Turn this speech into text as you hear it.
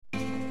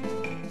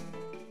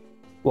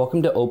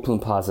Welcome to Open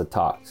Plaza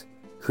Talks,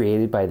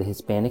 created by the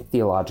Hispanic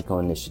Theological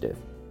Initiative.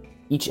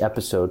 Each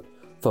episode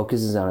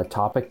focuses on a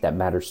topic that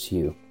matters to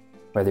you,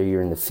 whether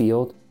you're in the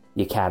field,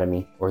 the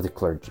academy, or the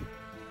clergy.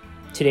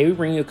 Today we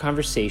bring you a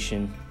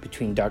conversation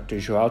between Dr.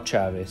 Joao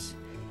Chavez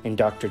and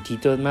Dr.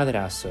 Tito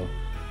Madrazo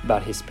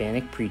about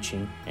Hispanic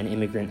preaching and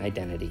immigrant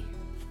identity.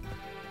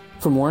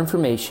 For more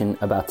information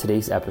about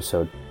today's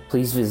episode,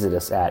 please visit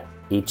us at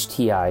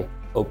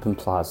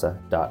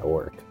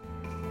htiopenplaza.org.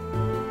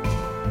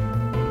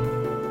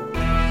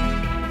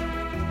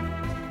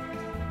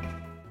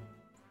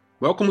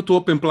 Welcome to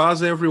Open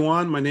Plaza,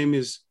 everyone. My name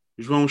is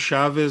João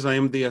Chavez. I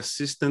am the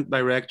Assistant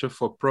Director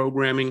for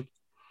Programming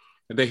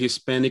at the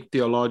Hispanic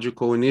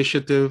Theological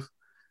Initiative.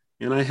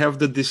 And I have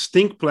the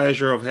distinct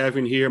pleasure of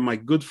having here my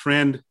good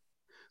friend,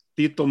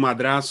 Tito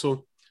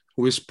Madrazo,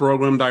 who is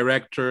Program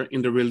Director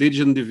in the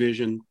Religion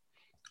Division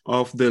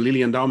of the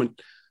Lilly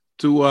Endowment,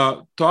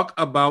 to talk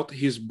about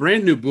his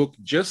brand new book,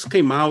 just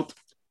came out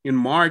in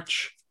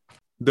March.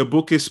 The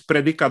book is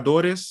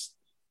Predicadores,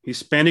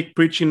 Hispanic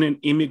Preaching and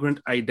Immigrant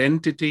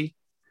Identity,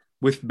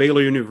 with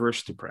Baylor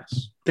University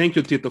Press. Thank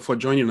you, Tito, for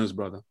joining us,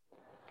 brother.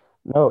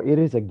 No, it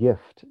is a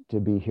gift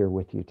to be here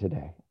with you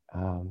today.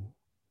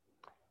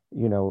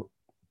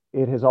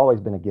 It has always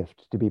been a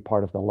gift to be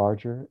part of the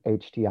larger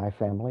HTI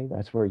family.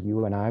 That's where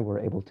you and I were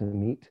able to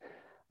meet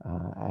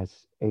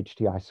as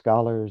HTI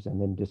scholars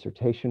and then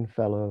dissertation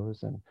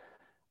fellows. And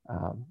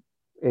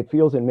it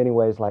feels in many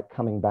ways like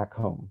coming back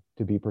home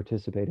to be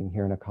participating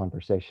here in a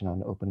conversation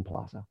on Open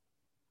Plaza.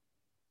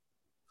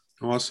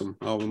 Awesome.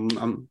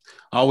 I'm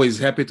always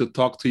happy to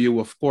talk to you,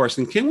 of course.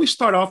 And can we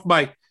start off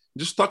by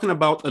just talking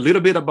about a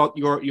little bit about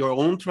your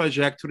own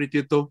trajectory,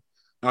 Tito?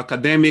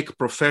 Academic,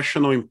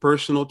 professional, and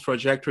personal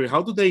trajectory.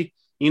 How do they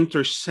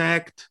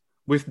intersect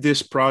with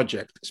this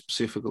project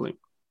specifically?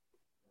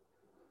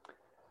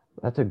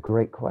 That's a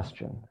great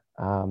question.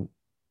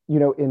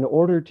 In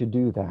order to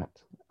do that,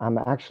 I'm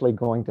actually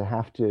going to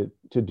have to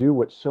do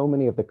what so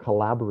many of the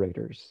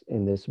collaborators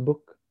in this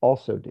book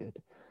also did.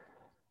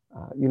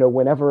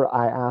 Whenever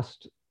I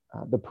asked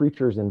the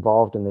preachers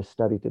involved in this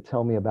study to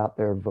tell me about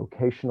their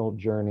vocational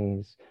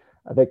journeys,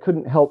 they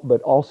couldn't help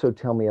but also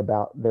tell me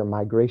about their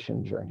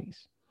migration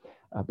journeys,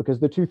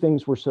 because the two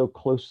things were so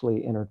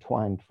closely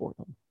intertwined for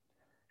them.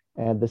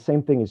 And the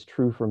same thing is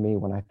true for me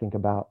when I think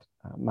about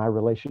my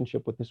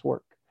relationship with this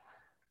work.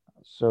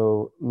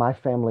 So my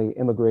family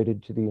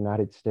immigrated to the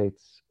United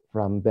States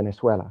from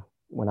Venezuela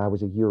when I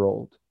was a year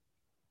old.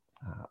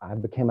 I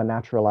became a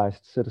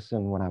naturalized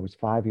citizen when I was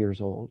 5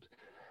 years old.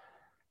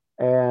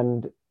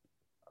 And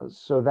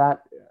so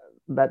that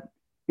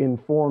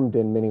informed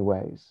in many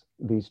ways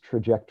these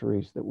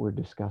trajectories that we're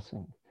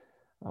discussing.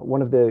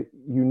 One of the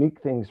unique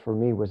things for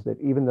me was that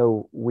even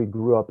though we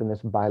grew up in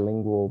this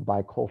bilingual,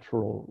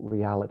 bicultural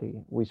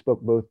reality, we spoke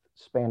both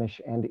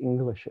Spanish and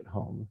English at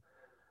home.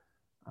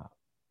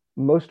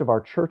 Most of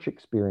our church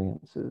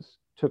experiences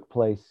took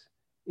place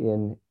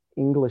in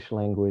English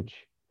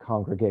language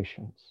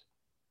congregations.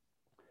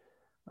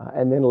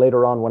 And then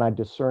later on, when I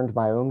discerned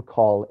my own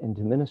call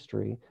into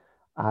ministry,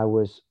 I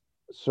was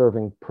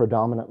serving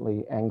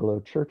predominantly Anglo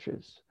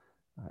churches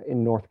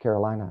in North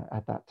Carolina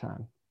at that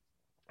time.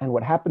 And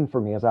what happened for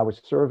me as I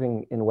was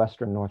serving in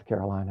Western North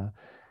Carolina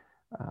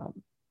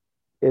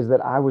is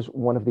that I was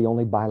one of the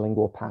only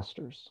bilingual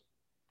pastors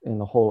in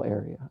the whole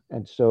area.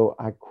 And so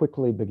I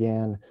quickly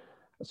began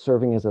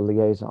serving as a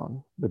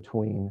liaison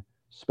between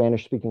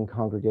Spanish-speaking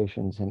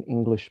congregations and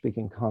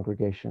English-speaking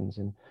congregations,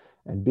 and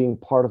being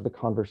part of the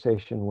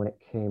conversation when it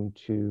came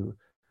to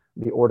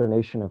the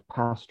ordination of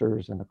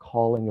pastors and the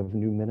calling of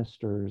new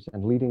ministers,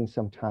 and leading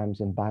sometimes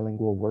in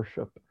bilingual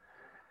worship.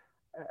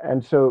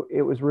 And so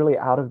it was really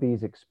out of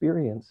these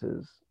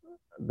experiences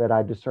that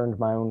I discerned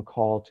my own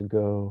call to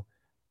go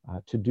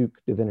to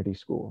Duke Divinity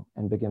School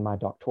and begin my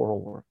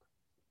doctoral work,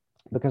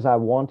 because I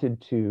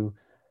wanted to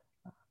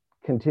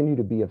continue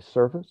to be of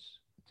service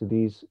to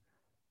these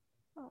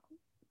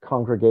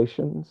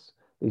congregations,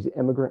 these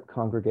immigrant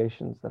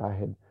congregations that I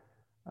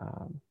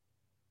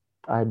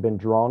had been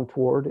drawn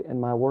toward in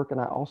my work.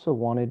 And I also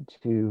wanted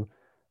to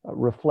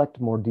reflect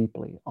more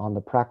deeply on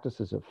the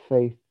practices of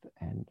faith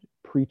and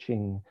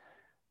preaching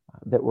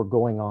that were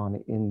going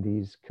on in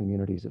these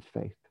communities of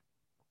faith.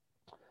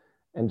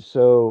 And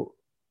so,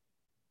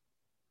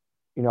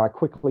 I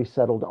quickly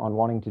settled on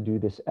wanting to do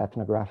this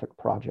ethnographic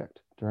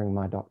project during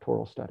my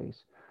doctoral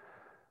studies.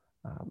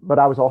 But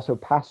I was also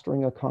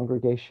pastoring a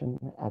congregation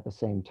at the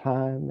same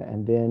time.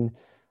 And then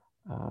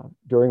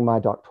during my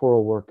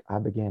doctoral work, I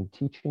began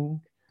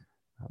teaching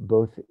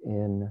both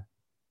in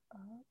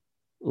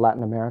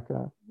Latin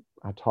America.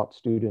 I taught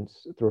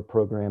students through a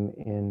program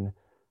in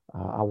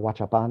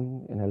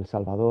Ahuachapan, in El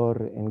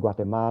Salvador, in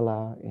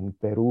Guatemala, in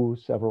Peru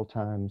several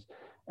times.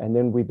 And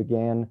then we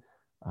began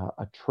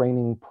a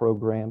training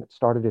program. It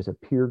started as a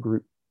peer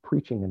group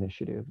preaching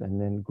initiative and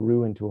then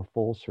grew into a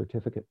full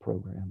certificate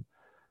program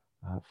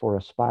for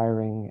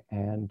aspiring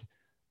and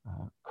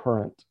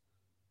current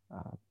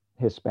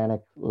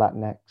Hispanic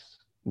Latinx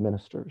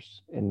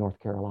ministers in North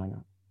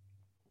Carolina.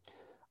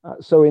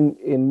 So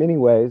in many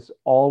ways,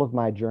 all of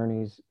my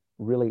journeys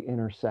really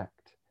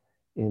intersect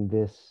in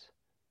this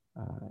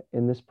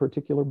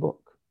particular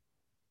book.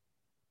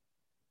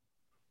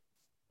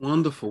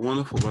 Wonderful,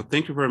 wonderful. Well,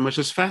 thank you very much.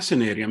 It's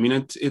fascinating. I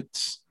mean,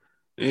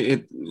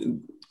 it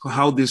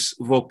how this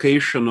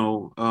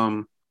vocational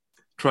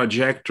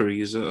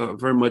trajectory is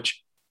very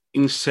much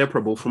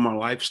inseparable from our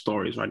life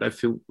stories, right? I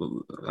feel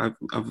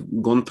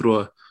I've gone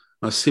through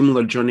a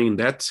similar journey in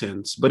that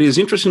sense. But it's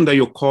interesting that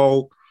you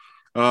call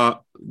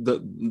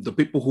the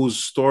people whose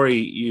story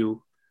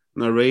you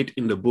narrate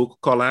in the book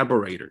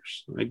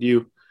collaborators, right?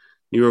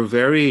 You're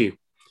very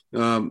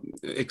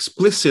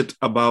explicit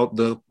about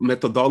the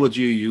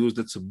methodology you use.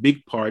 That's a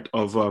big part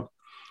of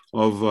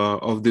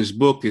this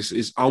book.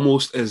 Is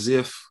almost as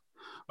if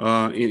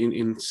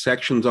in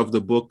sections of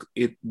the book,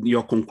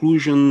 your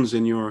conclusions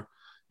and your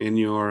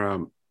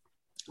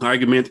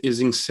argument is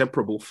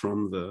inseparable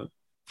from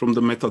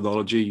the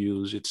methodology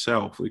used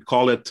itself. We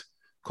call it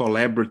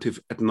collaborative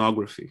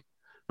ethnography,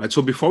 right?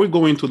 So before we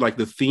go into like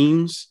the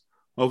themes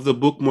of the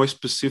book more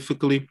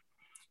specifically,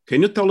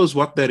 can you tell us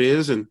what that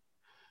is and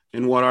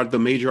what are the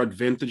major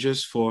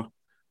advantages for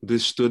the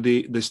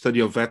study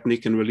of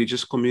ethnic and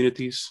religious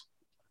communities?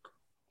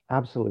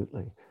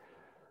 Absolutely.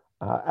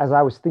 As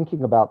I was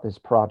thinking about this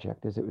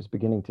project, as it was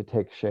beginning to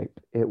take shape,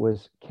 it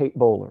was Kate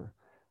Bowler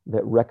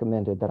that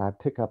recommended that I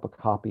pick up a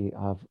copy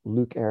of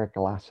Luke Eric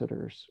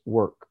Lassiter's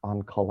work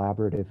on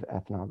collaborative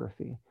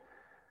ethnography.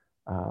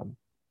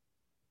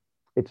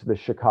 It's the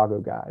Chicago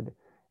Guide,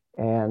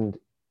 and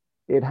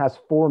it has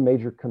 4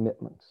 major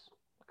commitments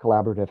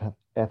collaborative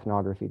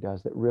ethnography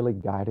does that really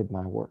guided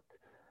my work.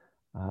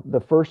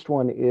 The first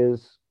one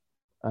is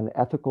an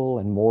ethical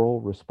and moral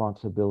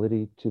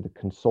responsibility to the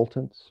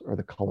consultants or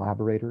the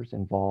collaborators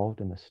involved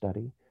in the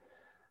study.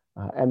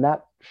 And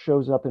that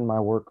shows up in my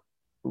work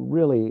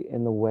really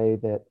in the way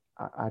that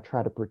I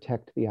try to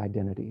protect the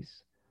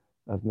identities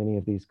of many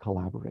of these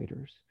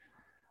collaborators.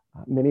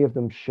 Many of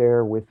them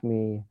share with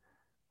me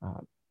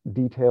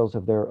details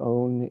of their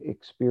own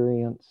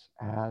experience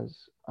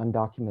as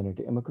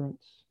undocumented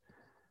immigrants.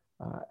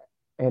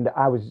 And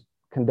I was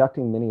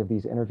conducting many of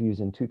these interviews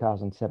in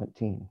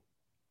 2017,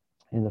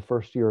 in the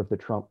first year of the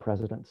Trump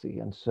presidency.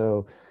 And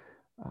so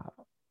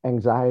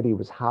anxiety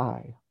was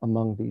high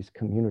among these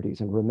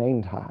communities and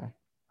remained high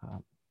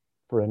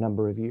for a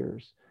number of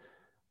years.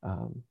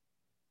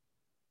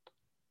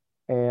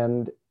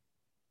 And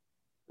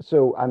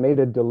so I made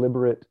a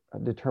deliberate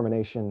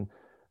determination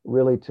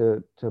really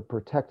to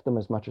protect them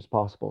as much as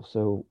possible.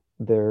 So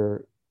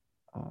their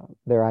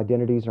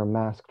identities are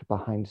masked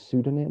behind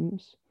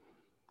pseudonyms.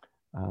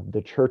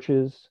 The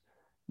churches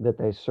that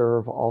they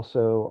serve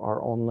also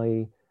are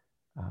only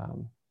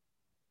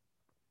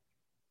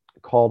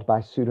called by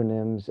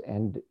pseudonyms,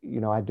 and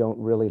I don't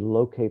really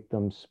locate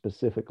them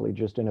specifically,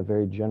 just in a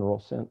very general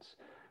sense,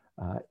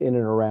 in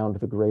and around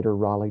the greater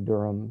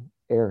Raleigh-Durham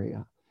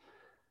area,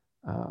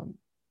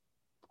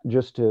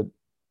 just to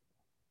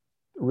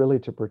really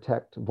to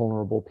protect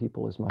vulnerable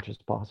people as much as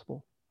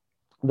possible.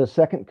 The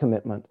second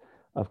commitment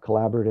of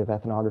collaborative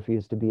ethnography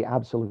is to be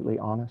absolutely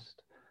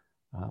honest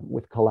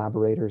with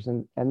collaborators,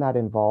 and that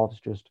involves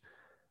just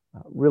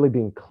really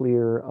being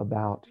clear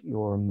about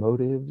your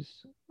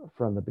motives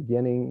from the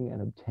beginning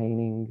and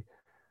obtaining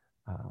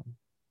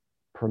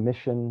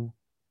permission,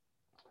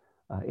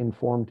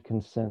 informed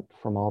consent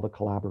from all the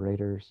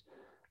collaborators.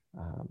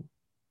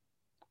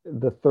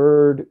 The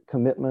third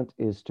commitment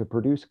is to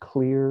produce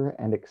clear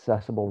and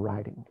accessible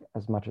writing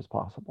as much as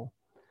possible.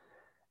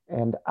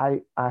 And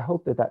I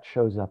hope that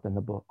shows up in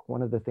the book.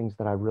 One of the things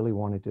that I really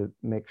wanted to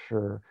make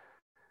sure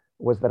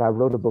was that I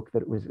wrote a book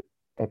that was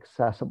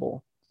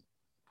accessible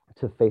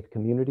to faith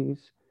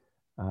communities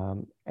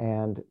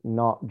and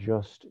not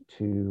just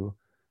to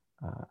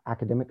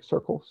academic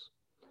circles.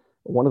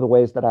 One of the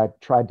ways that I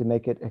tried to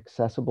make it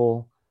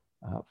accessible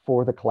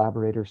for the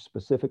collaborators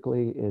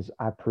specifically is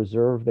I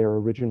preserve their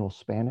original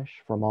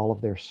Spanish from all of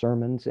their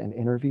sermons and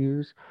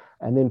interviews,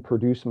 and then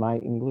produce my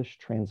English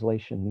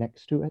translation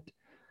next to it.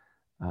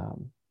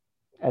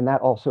 And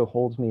that also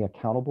holds me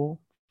accountable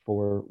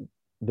for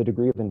the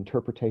degree of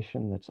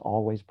interpretation that's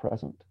always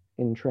present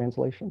in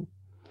translation.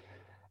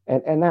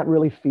 And that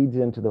really feeds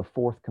into the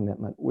fourth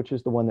commitment, which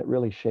is the one that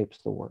really shapes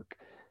the work,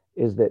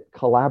 is that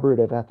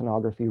collaborative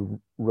ethnography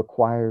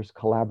requires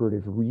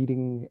collaborative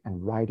reading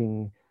and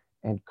writing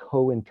and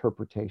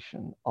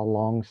co-interpretation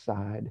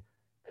alongside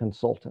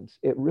consultants.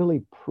 It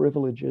really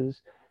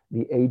privileges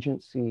the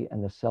agency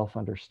and the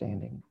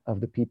self-understanding of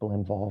the people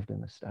involved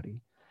in the study.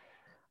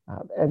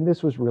 And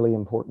this was really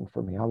important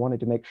for me. I wanted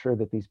to make sure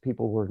that these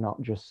people were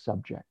not just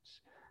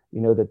subjects,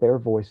 that their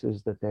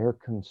voices, that their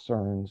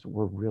concerns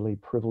were really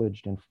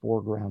privileged and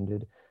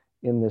foregrounded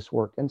in this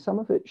work. And some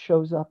of it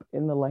shows up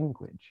in the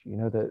language.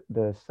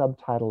 The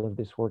subtitle of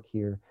this work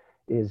here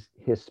is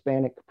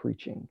Hispanic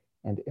Preaching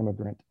and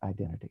Immigrant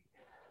Identity.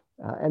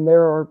 And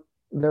there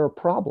are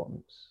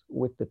problems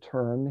with the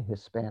term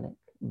Hispanic,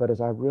 but as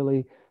I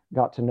really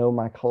got to know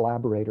my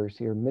collaborators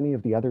here, many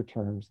of the other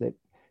terms that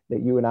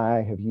you and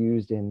I have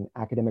used in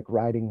academic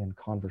writing and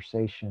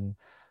conversation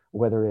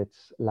whether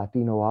it's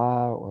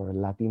Latinoa or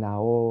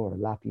Latinao or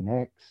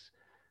Latinx,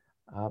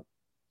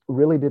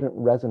 really didn't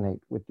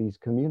resonate with these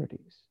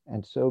communities.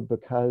 And so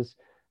because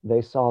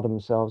they saw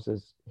themselves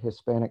as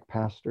Hispanic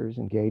pastors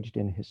engaged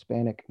in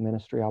Hispanic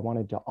ministry, I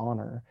wanted to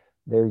honor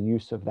their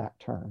use of that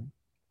term.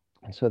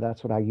 And so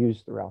that's what I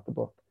used throughout the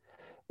book.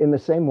 In the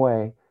same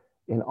way,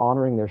 in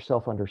honoring their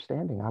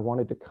self-understanding, I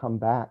wanted to come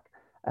back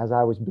as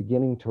I was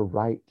beginning to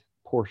write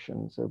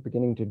portions or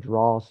beginning to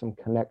draw some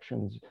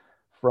connections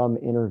from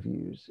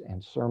interviews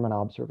and sermon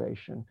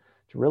observation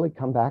to really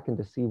come back and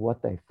to see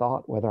what they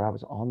thought, whether I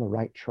was on the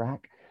right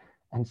track.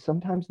 And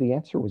sometimes the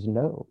answer was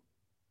no.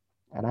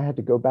 And I had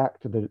to go back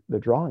to the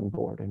drawing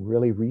board and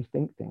really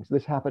rethink things.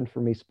 This happened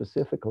for me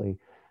specifically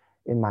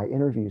in my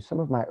interviews. Some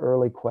of my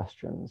early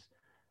questions,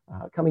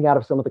 coming out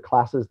of some of the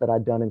classes that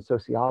I'd done in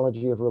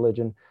sociology of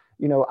religion,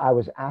 I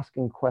was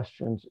asking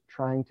questions,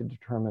 trying to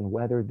determine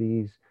whether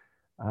these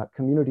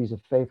communities of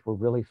faith were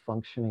really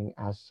functioning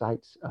as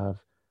sites of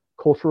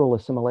cultural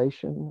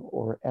assimilation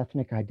or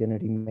ethnic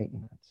identity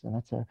maintenance. And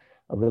that's a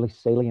really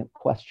salient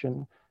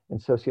question in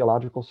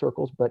sociological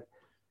circles. But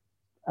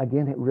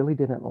again, it really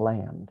didn't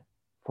land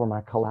for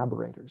my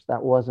collaborators.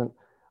 That wasn't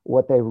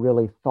what they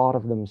really thought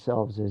of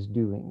themselves as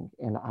doing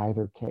in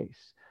either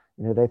case.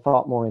 They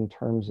thought more in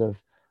terms of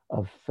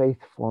faith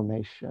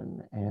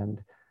formation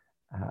and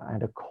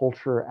a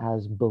culture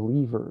as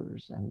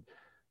believers.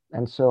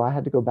 And so I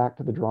had to go back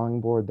to the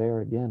drawing board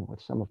there again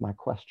with some of my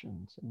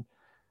questions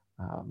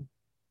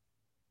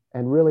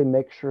and really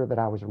make sure that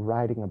I was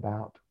writing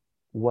about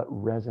what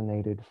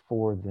resonated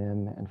for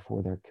them and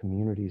for their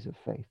communities of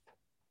faith.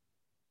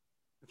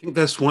 I think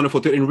that's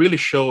wonderful. It really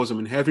shows.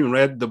 Having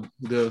read the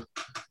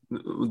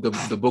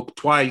book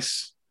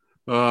twice,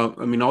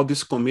 all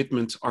these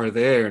commitments are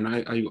there, and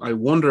I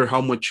wonder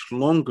how much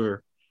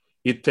longer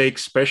it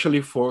takes,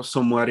 especially for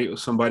somebody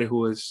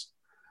who is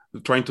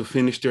trying to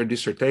finish their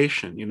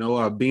dissertation.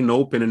 Being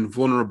open and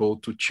vulnerable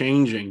to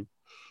changing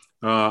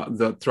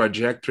the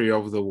trajectory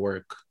of the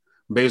work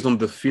based on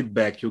the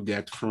feedback you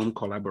get from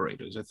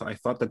collaborators. I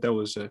thought that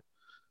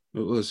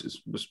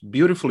was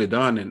beautifully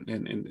done,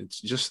 and it's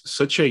just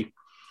such a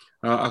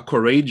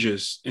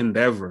courageous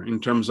endeavor in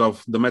terms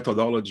of the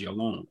methodology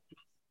alone.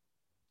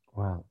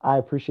 Wow, I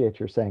appreciate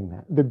your saying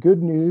that. The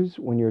good news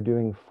when you're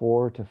doing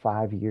 4 to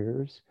 5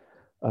 years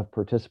of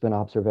participant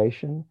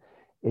observation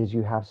is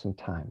you have some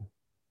time,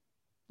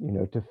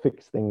 to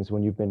fix things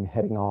when you've been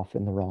heading off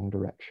in the wrong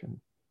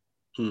direction.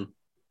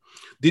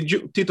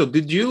 Tito,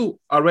 did you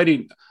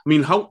already,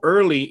 how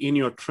early in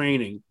your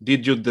training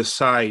did you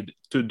decide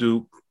to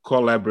do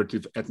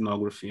collaborative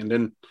ethnography? And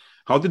then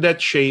how did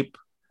that shape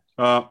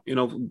an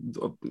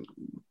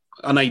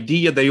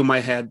idea that you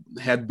might have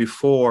had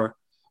before,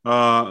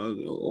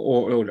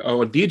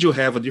 or did you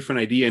have a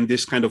different idea and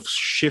this kind of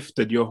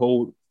shifted your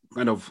whole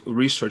kind of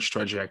research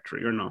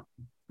trajectory, or no?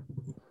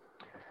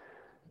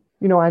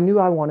 I knew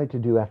I wanted to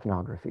do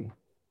ethnography,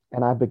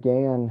 and I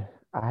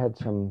had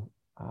some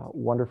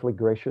wonderfully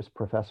gracious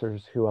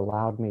professors who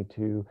allowed me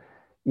to,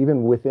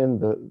 even within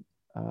the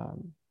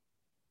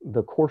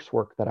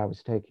coursework that I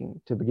was taking,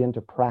 to begin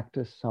to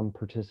practice some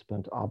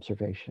participant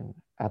observation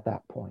at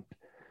that point.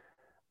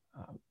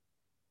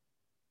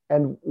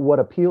 And what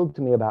appealed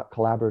to me about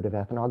collaborative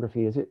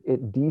ethnography is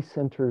it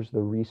decenters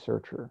the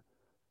researcher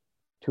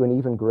to an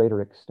even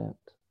greater extent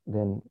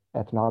than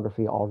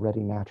ethnography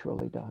already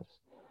naturally does.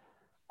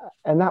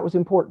 And that was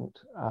important.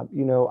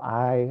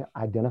 I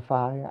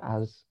identify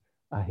as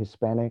a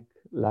Hispanic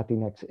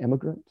Latinx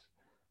immigrant.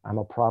 I'm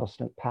a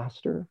Protestant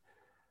pastor.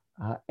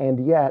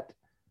 And yet,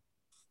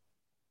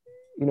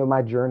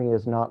 my journey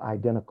is not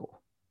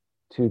identical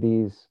to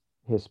these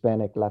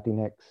Hispanic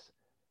Latinx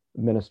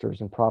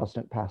ministers and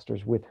Protestant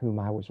pastors with whom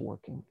I was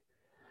working.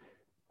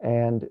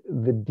 And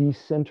the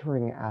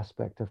decentering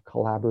aspect of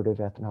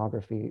collaborative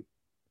ethnography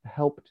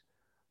helped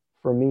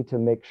for me to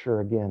make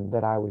sure, again,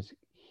 that I was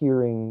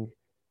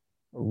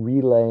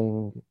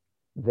relaying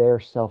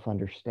their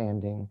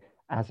self-understanding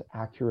as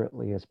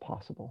accurately as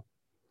possible.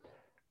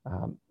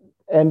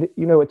 And,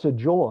 it's a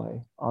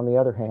joy, on the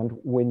other hand,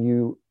 when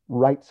you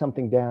write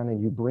something down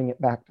and you bring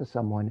it back to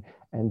someone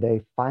and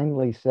they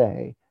finally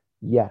say,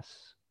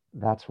 yes,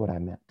 that's what I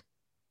meant.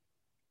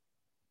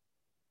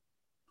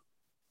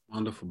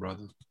 Wonderful,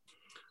 brother.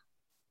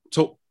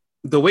 So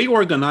the way you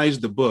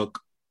organized the book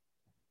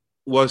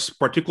was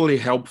particularly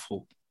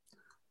helpful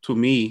to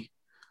me.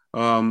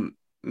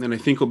 And I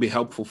think will be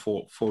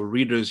helpful for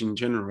readers in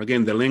general.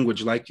 Again, the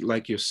language,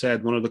 like you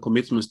said, one of the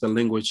commitments, the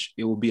language,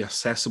 it will be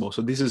accessible.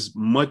 So this is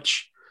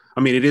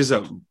it is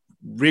a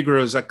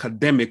rigorous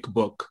academic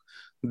book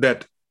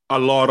that a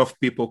lot of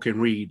people can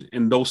read.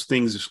 And those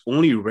things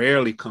only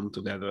rarely come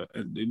together,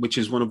 which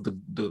is one of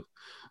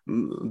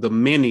the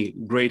many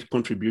great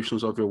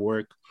contributions of your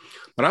work.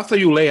 But after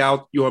you lay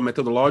out your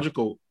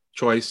methodological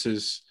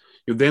choices,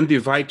 you then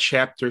divide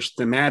chapters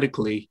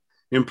thematically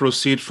and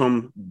proceed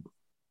from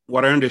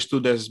what I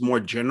understood as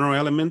more general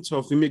elements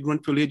of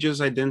immigrant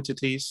religious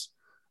identities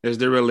as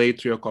they relate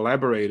to your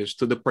collaborators,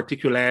 to the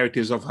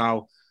particularities of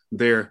how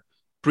their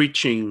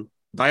preaching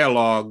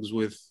dialogues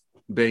with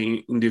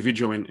the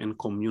individual and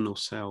communal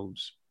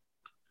selves.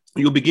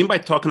 You begin by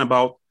talking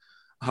about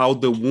how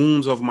the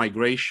wounds of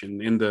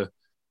migration and the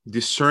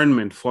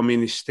discernment for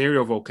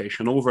ministerial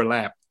vocation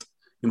overlapped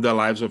in the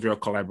lives of your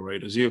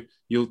collaborators. You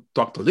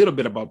talked a little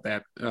bit about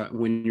that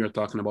when you're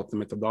talking about the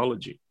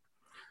methodology.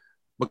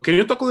 But can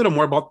you talk a little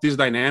more about this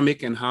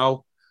dynamic and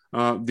how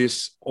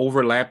this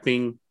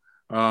overlapping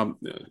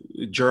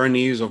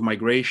journeys of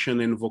migration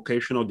and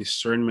vocational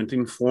discernment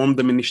inform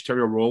the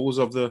ministerial roles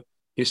of the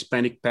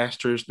Hispanic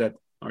pastors that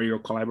are your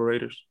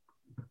collaborators?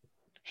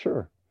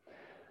 Sure.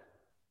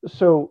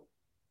 So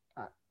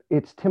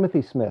it's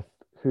Timothy Smith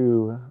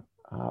who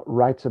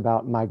writes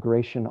about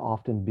migration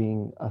often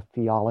being a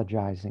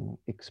theologizing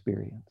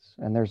experience.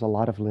 And there's a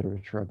lot of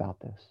literature about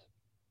this.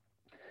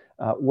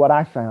 What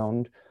I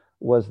found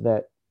was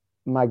that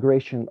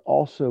migration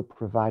also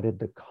provided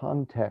the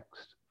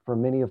context for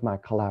many of my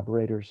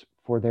collaborators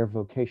for their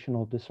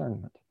vocational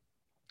discernment.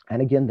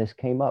 And again, this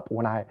came up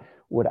when I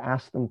would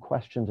ask them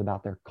questions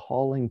about their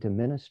calling to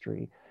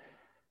ministry.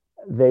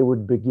 They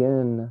would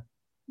begin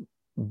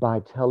by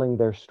telling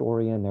their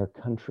story in their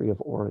country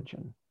of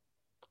origin,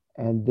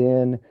 and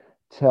then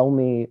tell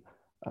me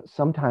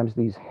sometimes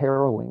these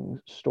harrowing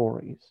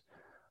stories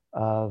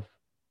of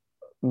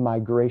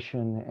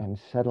migration and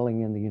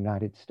settling in the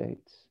United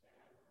States.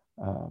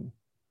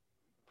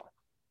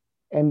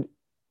 And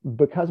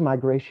because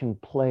migration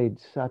played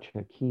such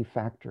a key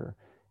factor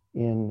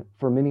in,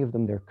 for many of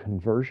them, their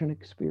conversion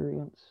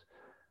experience,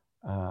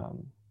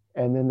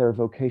 and then their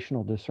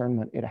vocational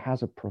discernment, it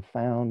has a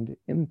profound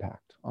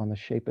impact on the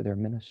shape of their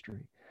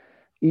ministry.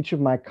 Each of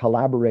my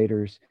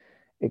collaborators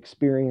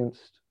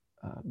experienced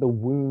the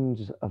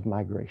wounds of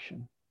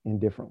migration in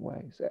different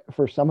ways.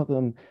 For some of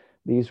them,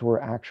 these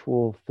were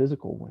actual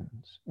physical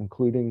wounds,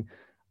 including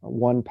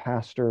one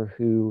pastor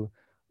who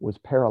was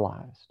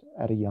paralyzed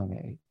at a young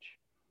age.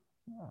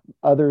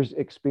 Others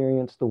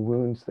experienced the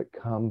wounds that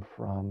come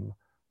from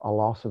a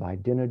loss of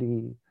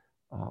identity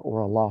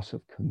or a loss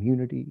of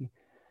community.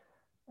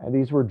 And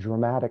these were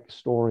dramatic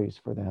stories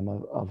for them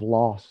of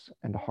loss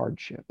and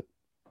hardship.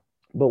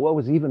 But what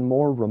was even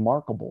more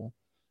remarkable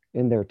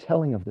in their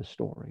telling of the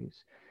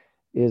stories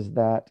is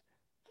that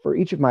for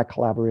each of my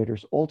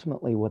collaborators,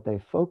 ultimately what they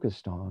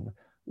focused on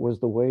was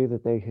the way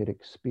that they had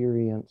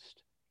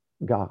experienced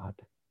God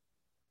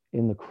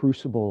in the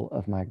crucible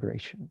of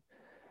migration.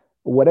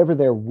 Whatever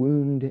their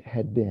wound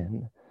had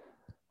been,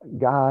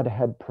 God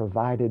had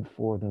provided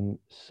for them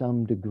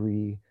some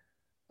degree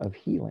of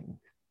healing.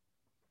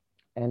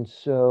 And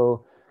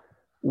so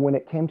when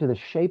it came to the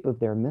shape of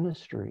their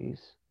ministries,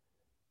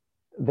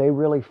 they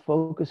really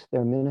focused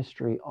their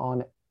ministry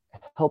on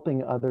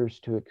helping others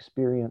to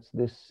experience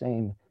this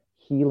same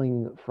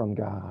healing from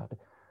God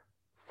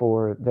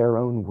for their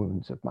own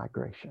wounds of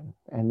migration.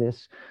 And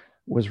this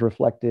was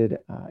reflected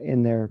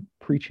in their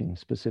preaching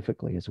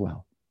specifically as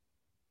well.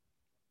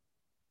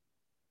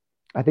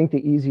 I think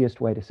the easiest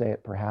way to say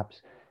it,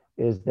 perhaps,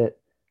 is that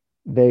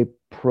they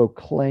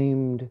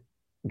proclaimed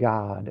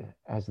God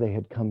as they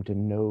had come to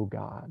know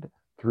God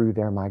through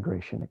their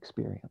migration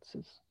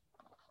experiences.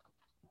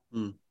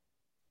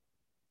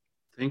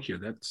 Thank you.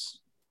 That's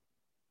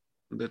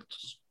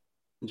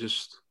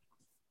just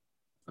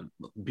a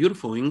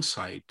beautiful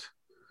insight.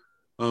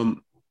 How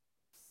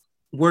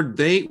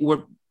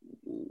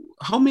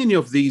many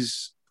of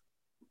these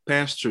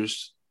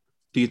pastors,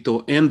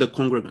 Tito, and the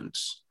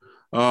congregants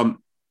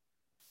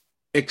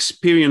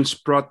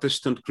experienced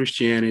Protestant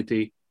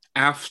Christianity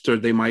after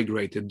they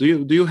migrated?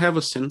 Do you have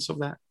a sense of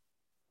that?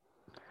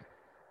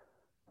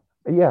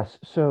 Yes.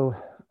 So,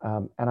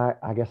 and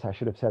I guess I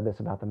should have said this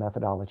about the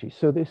methodology.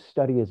 So this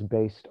study is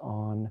based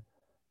on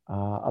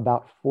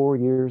about 4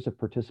 years of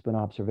participant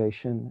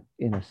observation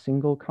in a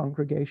single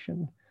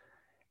congregation,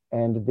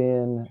 and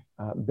then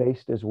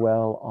based as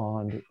well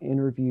on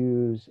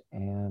interviews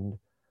and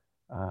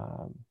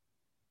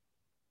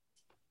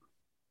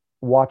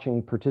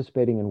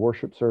participating in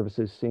worship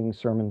services, seeing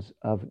sermons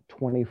of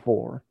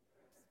 24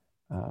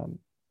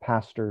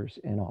 pastors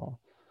in all.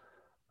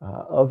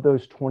 Of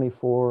those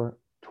 24,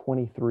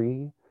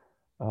 23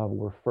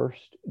 were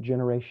first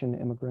generation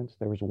immigrants.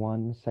 There was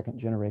one second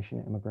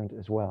generation immigrant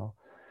as well,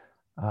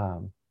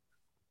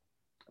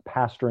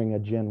 pastoring a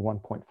Gen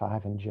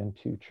 1.5 and Gen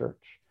 2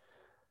 church.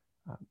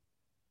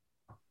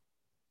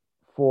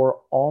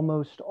 For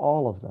almost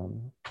all of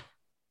them,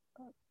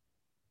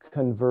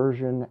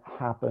 conversion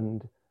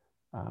happened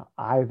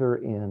either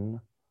in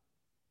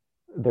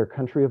their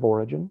country of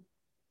origin,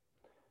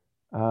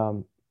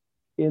 in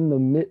the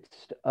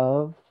midst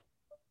of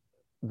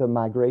the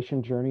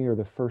migration journey or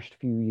the first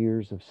few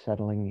years of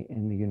settling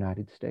in the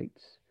United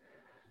States.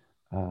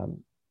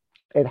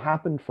 It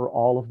happened for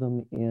all of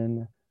them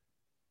in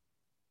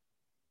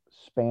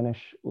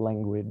Spanish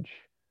language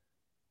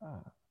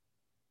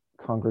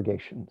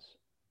congregations.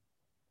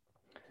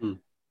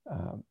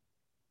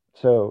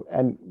 So,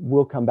 and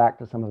we'll come back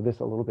to some of this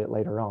a little bit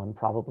later on,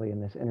 probably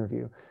in this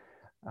interview.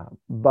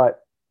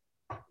 But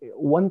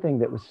one thing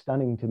that was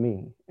stunning to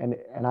me, and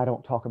I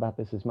don't talk about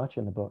this as much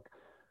in the book,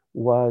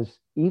 was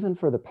even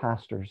for the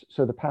pastors.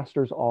 So the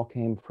pastors all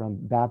came from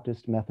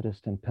Baptist,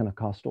 Methodist, and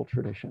Pentecostal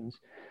traditions.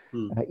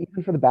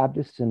 Even for the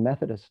Baptists and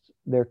Methodists,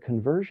 their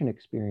conversion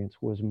experience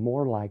was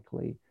more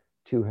likely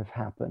to have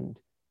happened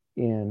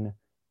in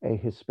a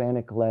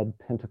Hispanic-led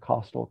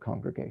Pentecostal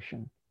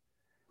congregation,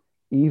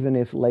 even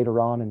if later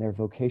on in their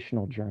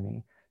vocational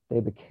journey,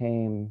 they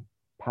became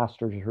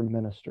pastors or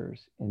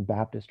ministers in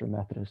Baptist or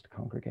Methodist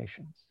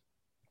congregations.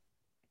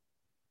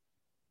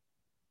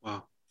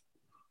 Wow.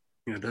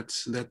 Yeah,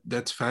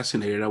 that's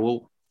fascinating. I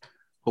will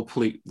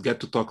hopefully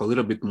get to talk a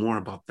little bit more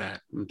about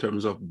that in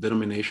terms of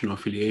denominational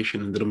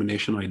affiliation and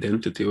denominational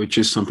identity, which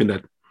is something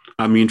that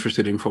I'm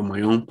interested in for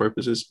my own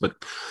purposes, but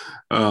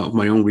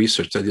my own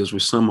research that deals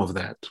with some of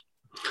that.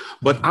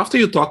 But after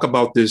you talk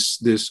about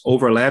this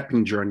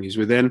overlapping journeys,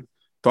 we then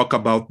talk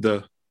about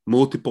the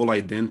multiple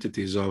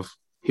identities of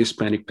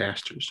Hispanic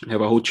pastors. We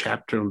have a whole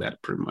chapter on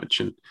that pretty much.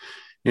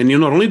 And you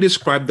not only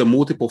describe the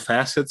multiple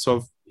facets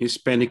of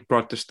Hispanic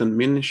Protestant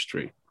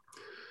ministry,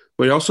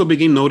 but you also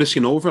begin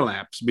noticing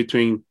overlaps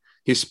between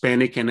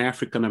Hispanic and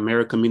African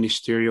American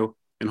ministerial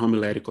and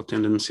homiletical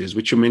tendencies,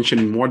 which you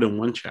mentioned in more than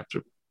one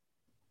chapter.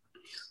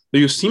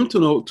 You seem to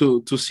know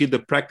to see the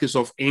practice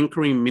of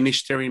anchoring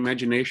ministerial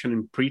imagination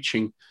in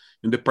preaching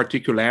in the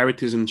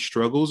particularities and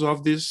struggles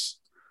of these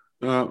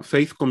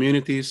faith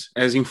communities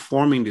as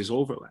informing these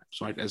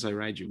overlaps, right? As I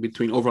read you,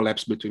 between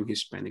overlaps between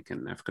Hispanic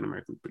and African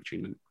American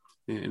preaching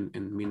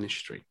and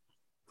ministry.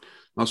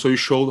 Also, you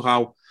showed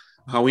how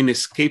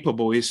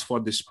inescapable it is for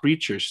these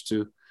preachers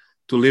to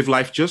live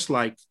life just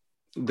like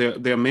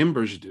their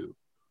members do,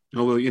 you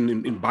know,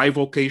 in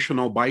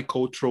bivocational,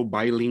 bicultural,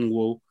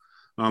 bilingual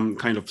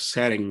kind of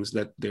settings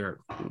that they're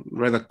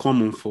rather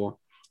common for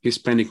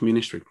Hispanic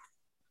ministry.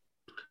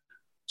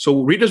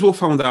 So readers will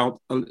find out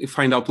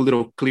a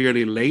little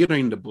clearly later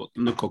in the book,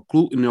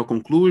 in your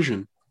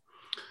conclusion,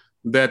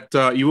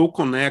 that you will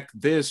connect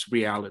this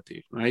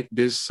reality, right?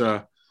 This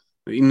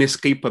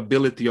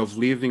inescapability of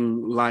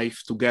living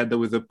life together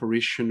with the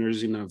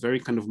parishioners in a very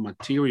kind of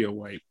material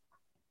way,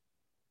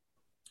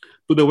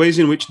 to the ways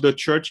in which the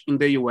church in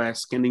the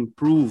US can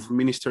improve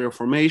ministerial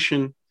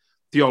formation,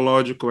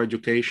 theological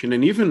education,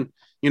 and even,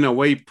 in a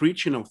way,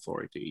 preaching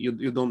authority.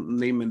 You don't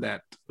name it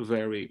that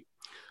very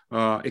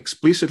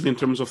explicitly in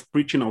terms of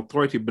preaching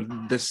authority,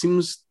 but there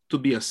seems to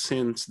be a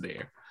sense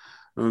there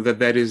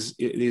that it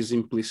is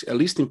implicit, at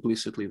least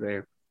implicitly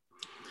there.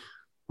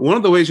 One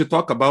of the ways you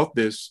talk about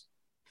this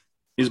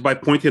is by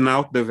pointing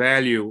out the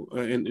value,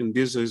 and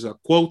this is a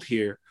quote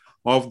here,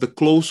 of the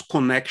close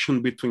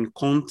connection between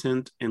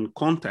content and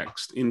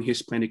context in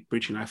Hispanic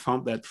preaching. I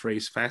found that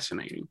phrase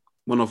fascinating.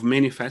 One of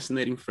many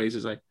fascinating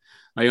phrases I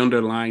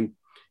underlined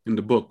in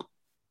the book.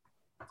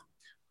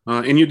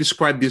 And you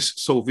describe this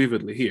so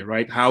vividly here,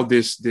 right? How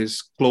this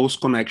close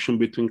connection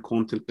between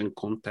content and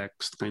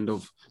context kind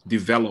of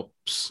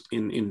develops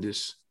in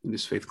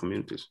these faith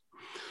communities.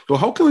 So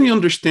how can we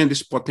understand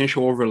these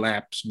potential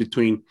overlaps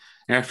between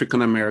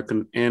African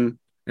American and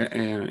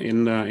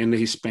in the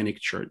Hispanic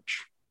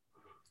church?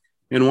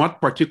 And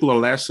what particular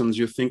lessons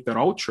you think that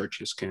all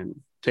churches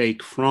can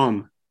take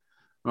from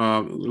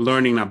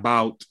learning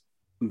about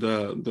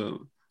the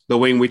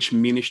way in which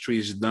ministry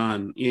is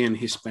done in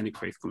Hispanic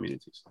faith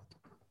communities?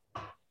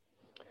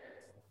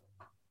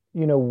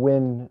 You know,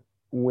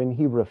 when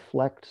he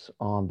reflects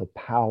on the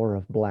power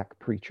of Black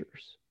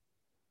preachers,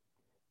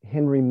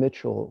 Henry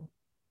Mitchell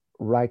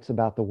writes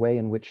about the way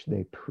in which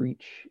they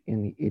preach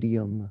in the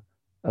idiom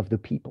of the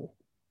people.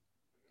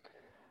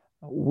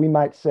 We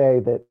might say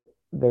that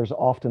there's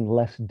often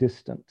less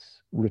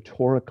distance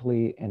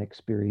rhetorically and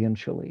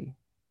experientially,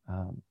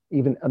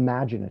 even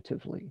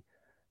imaginatively,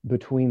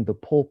 between the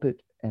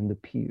pulpit and the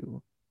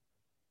pew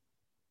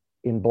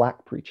in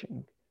Black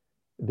preaching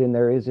than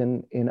there is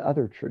in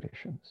other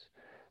traditions.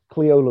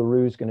 Cleo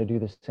LaRue is going to do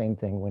the same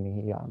thing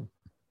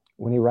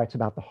when he writes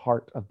about the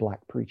heart of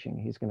Black preaching.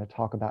 He's going to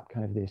talk about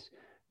kind of this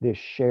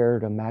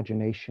shared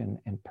imagination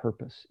and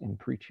purpose in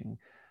preaching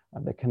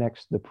that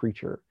connects the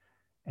preacher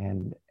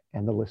and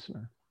the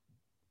listener.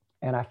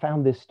 And I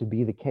found this to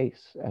be the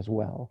case as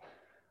well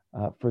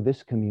for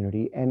this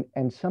community.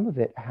 And some of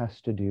it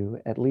has to do,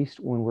 at least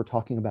when we're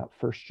talking about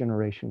first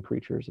generation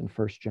preachers and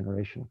first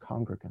generation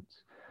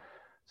congregants,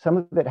 some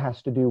of it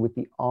has to do with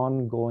the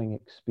ongoing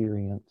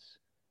experience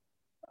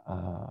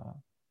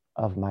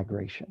of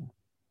migration.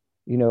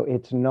 You know,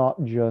 it's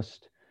not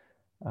just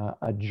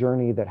a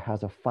journey that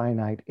has a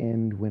finite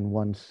end when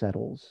one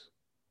settles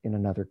in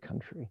another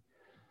country.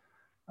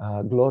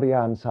 Gloria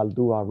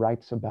Anzaldúa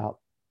writes about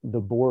the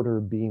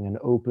border being an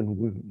open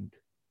wound,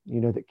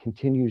 you know, that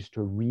continues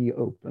to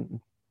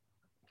reopen.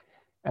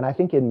 And I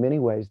think in many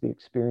ways, the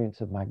experience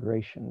of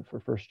migration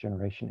for first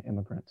generation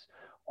immigrants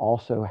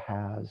also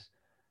has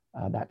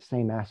that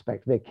same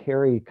aspect. They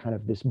carry kind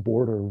of this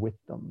border with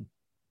them,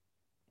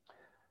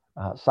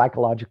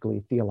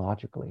 psychologically,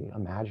 theologically,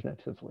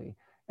 imaginatively.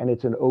 And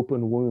it's an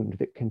open wound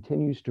that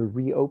continues to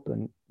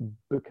reopen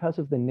because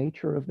of the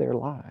nature of their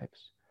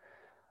lives.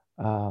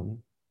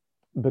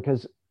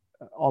 Because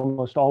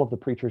almost all of the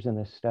preachers in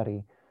this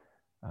study,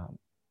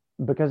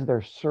 because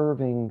they're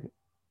serving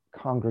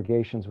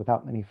congregations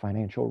without many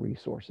financial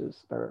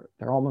resources. They're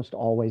almost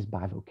always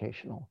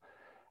bivocational.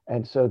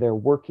 And so they're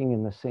working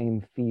in the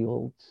same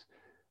fields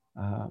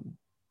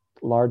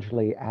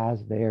largely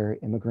as their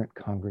immigrant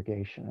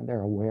congregation, and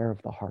they're aware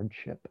of the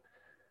hardship.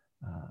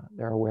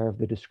 They're aware of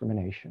the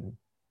discrimination.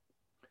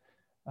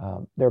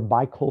 They're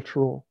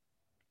bicultural,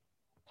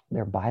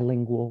 they're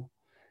bilingual.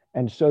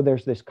 And so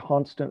there's this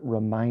constant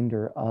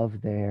reminder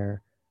of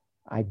their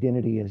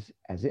identity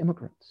as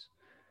immigrants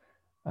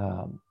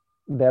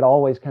that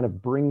always kind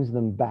of brings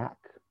them back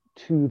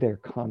to their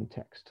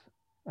context.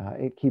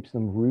 It keeps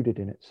them rooted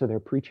in it. So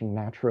their preaching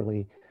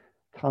naturally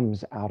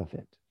comes out of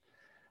it.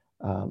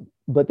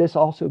 But this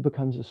also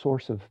becomes a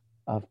source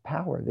of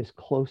power, this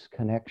close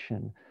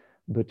connection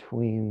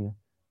between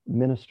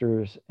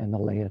ministers and the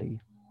laity.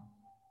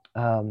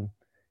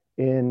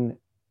 In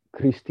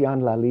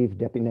Christian Lalive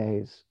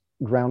d'Epinay's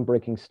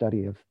groundbreaking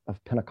study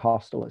of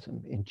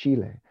Pentecostalism in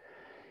Chile,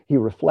 he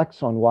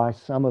reflects on why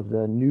some of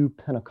the new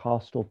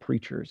Pentecostal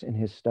preachers in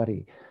his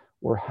study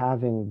were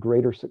having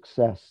greater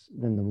success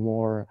than the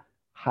more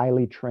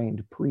highly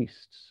trained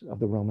priests of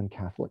the Roman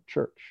Catholic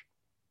Church.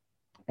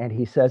 And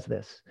he says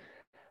this.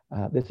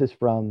 This is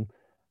from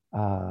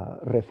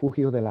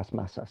Refugio de las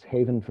Masas,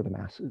 Haven for the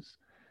Masses.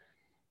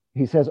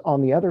 He says,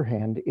 on the other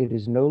hand, it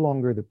is no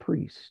longer the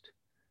priest,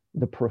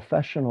 the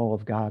professional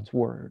of God's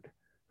word,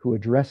 who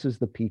addresses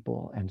the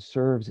people and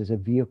serves as a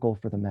vehicle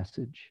for the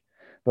message,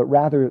 but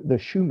rather the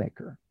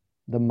shoemaker,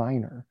 the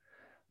miner,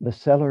 the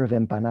seller of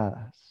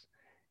empanadas.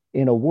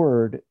 In a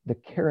word, the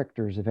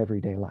characters of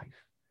everyday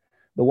life.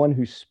 The one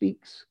who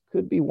speaks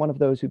could be one of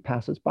those who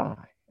passes by,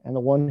 and the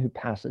one who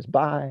passes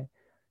by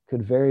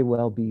could very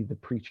well be the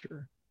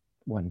preacher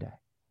one day.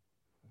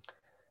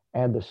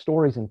 And the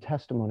stories and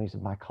testimonies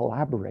of my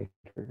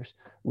collaborators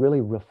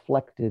really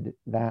reflected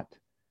that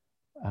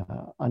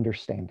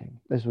understanding.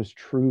 This was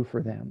true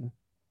for them.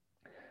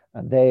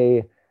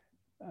 They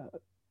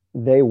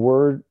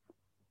were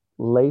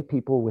lay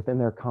people within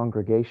their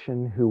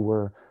congregation who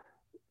were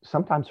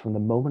sometimes from the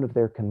moment of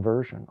their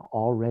conversion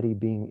already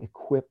being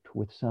equipped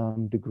with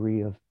some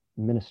degree of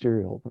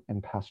ministerial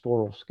and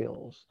pastoral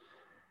skills.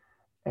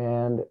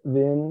 And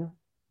then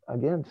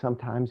again,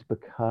 sometimes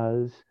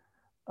because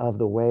of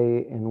the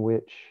way in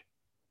which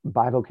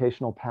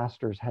bivocational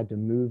pastors had to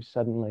move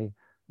suddenly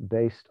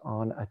based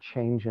on a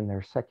change in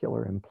their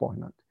secular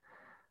employment,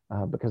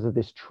 because of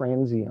this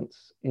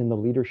transience in the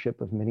leadership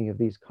of many of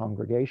these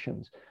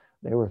congregations,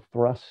 they were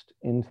thrust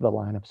into the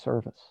line of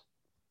service,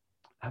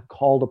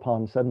 called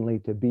upon suddenly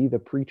to be the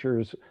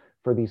preachers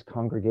for these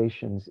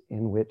congregations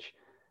in which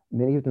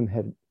many of them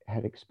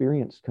had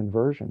experienced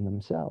conversion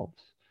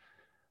themselves.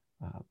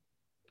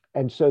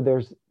 And so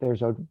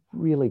there's a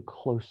really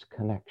close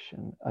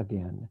connection,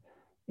 again,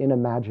 in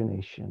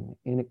imagination,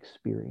 in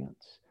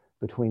experience,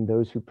 between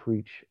those who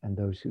preach and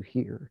those who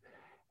hear.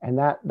 And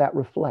that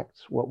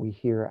reflects what we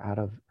hear out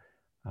of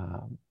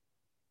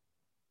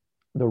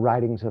the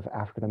writings of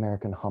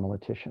African-American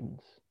homileticians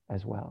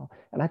as well.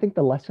 And I think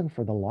the lesson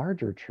for the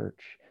larger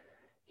church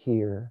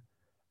here,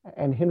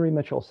 and Henry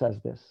Mitchell says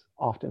this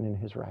often in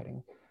his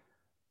writing,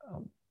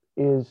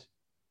 is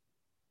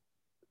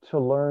to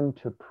learn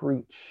to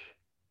preach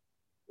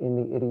in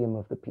the idiom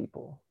of the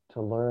people,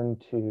 to learn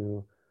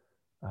to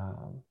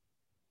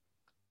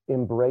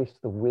embrace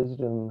the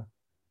wisdom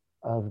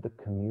of the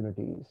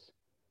communities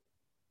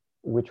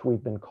which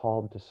we've been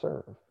called to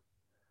serve.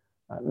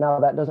 Now,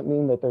 that doesn't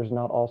mean that there's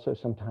not also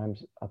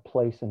sometimes a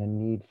place and a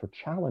need for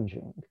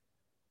challenging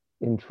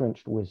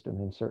entrenched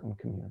wisdom in certain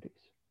communities.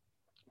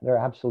 There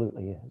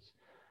absolutely is.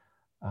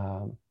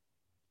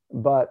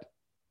 But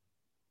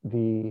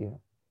the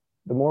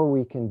more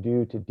we can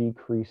do to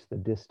decrease the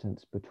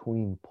distance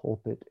between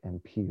pulpit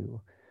and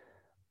pew,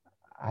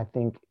 I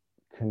think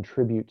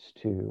contributes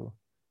to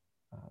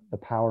the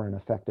power and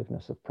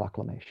effectiveness of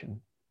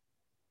proclamation.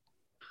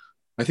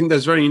 I think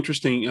that's very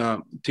interesting,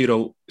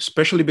 Tito,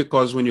 especially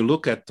because when you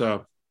look at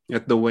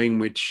the way in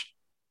which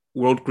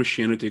world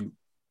Christianity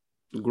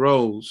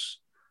grows,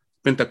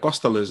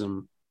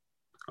 Pentecostalism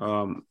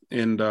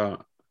in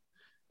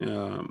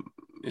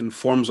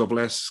forms of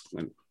less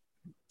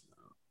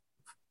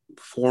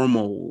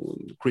formal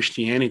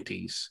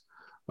Christianities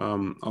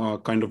are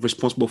kind of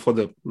responsible for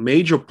the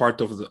major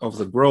part of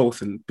the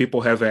growth. And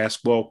people have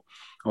asked, well,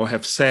 or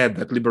have said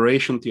that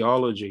liberation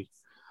theology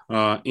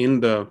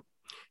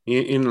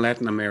in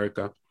Latin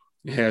America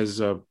has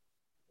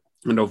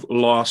kind of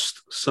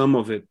lost some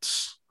of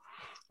its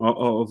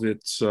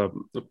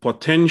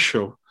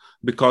potential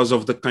because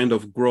of the kind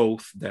of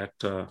growth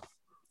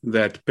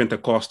that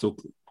Pentecostal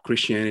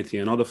Christianity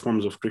and other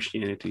forms of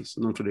Christianities,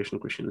 non-traditional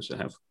Christianity,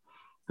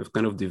 have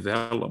kind of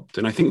developed.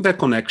 And I think that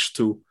connects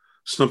to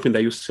something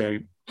that you say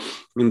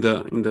in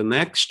the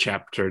next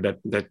chapter,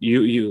 that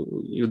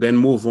you then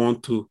move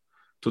on to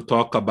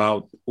talk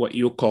about what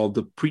you call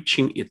the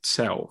preaching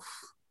itself.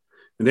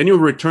 And then you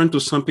return to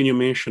something you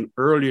mentioned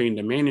earlier in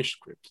the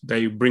manuscript that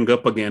you bring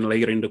up again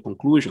later in the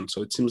conclusion.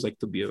 So it seems like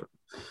to be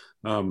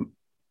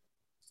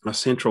a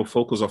central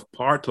focus of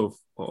part of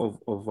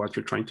what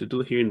you're trying to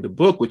do here in the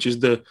book, which is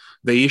the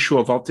issue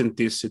of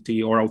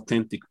authenticity or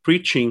authentic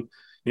preaching,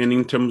 and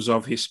in terms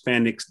of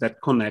Hispanics,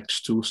 that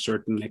connects to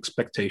certain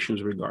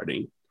expectations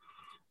regarding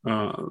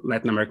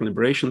Latin American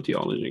liberation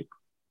theology.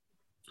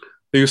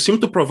 You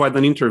seem to provide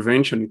an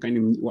intervention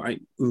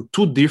in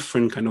two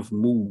different kind of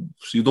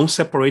moves. You don't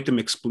separate them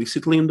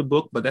explicitly in the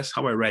book, but that's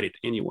how I read it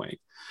anyway.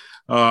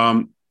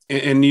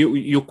 And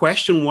you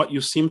question what you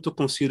seem to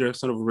consider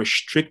sort of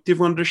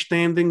restrictive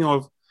understanding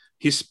of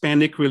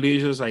Hispanic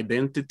religious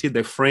identity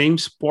that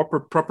frames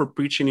proper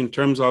preaching in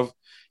terms of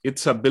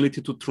its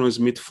ability to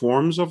transmit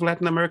forms of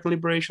Latin American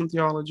liberation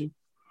theology.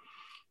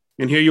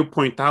 And here you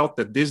point out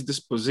that this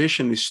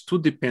disposition is too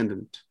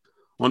dependent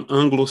on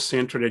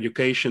Anglo-centered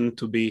education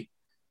to be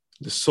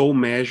the sole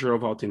measure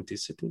of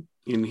authenticity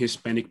in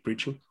Hispanic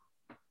preaching.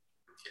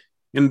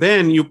 And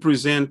then you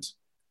present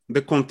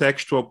the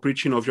contextual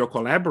preaching of your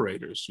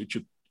collaborators, which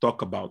you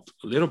talk about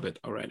a little bit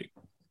already,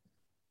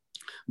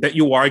 that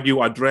you argue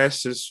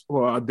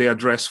they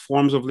address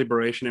forms of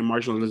liberation and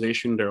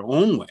marginalization in their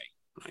own way,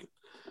 right?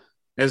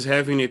 As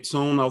having its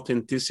own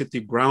authenticity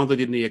grounded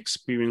in the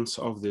experience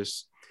of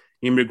these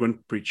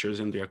immigrant preachers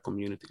in their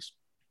communities.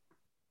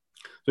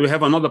 So we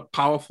have another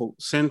powerful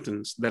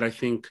sentence that I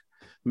think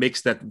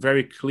makes that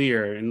very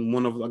clear, and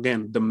one of,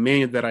 again, the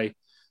main that I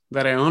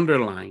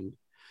underlined.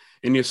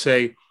 And you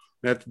say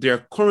that their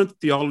current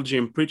theology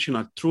and preaching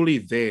are truly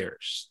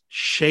theirs,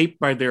 shaped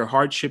by their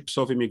hardships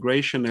of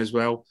immigration as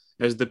well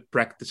as the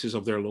practices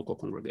of their local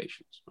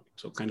congregations.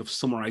 So it kind of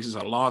summarizes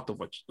a lot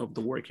of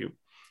the work you're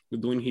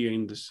doing here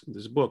in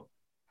this book.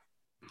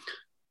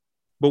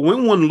 But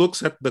when one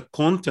looks at the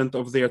content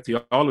of their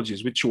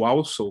theologies, which you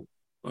also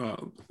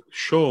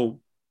show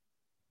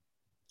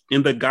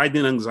in the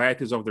guiding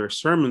anxieties of their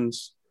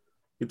sermons,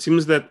 it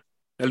seems that,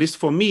 at least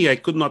for me, I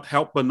could not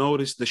help but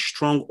notice the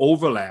strong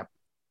overlap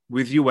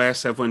with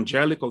US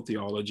evangelical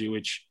theology,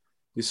 which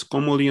is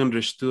commonly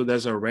understood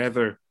as a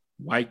rather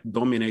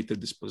white-dominated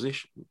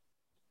disposition.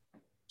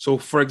 So,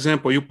 for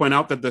example, you point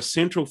out that the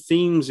central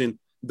themes in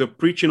the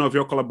preaching of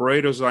your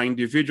collaborators are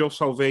individual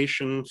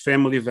salvation,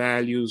 family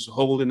values,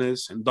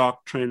 holiness, and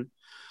doctrine.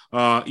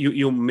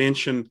 You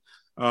mentioned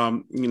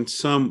in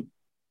some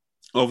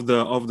of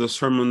the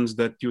sermons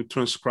that you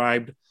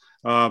transcribed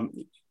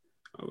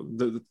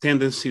the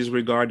tendencies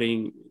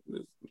regarding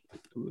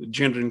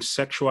gender and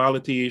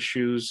sexuality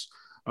issues.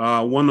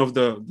 One of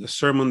the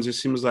sermons, it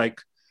seems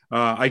like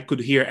I could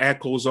hear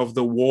echoes of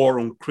the war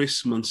on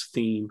Christmas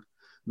theme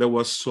that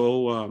was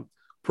so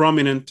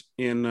prominent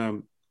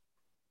in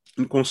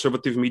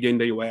conservative media in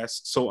the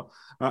US. So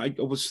I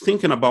was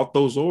thinking about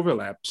those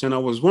overlaps, and I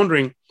was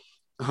wondering,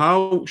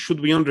 how should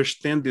we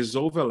understand these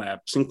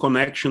overlaps in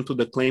connection to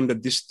the claim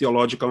that these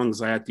theological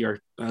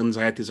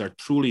anxieties are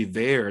truly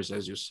theirs,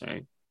 as you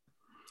say?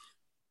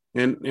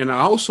 And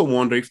I also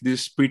wonder if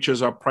these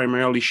preachers are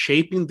primarily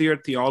shaping their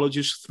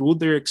theologies through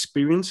their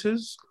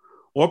experiences,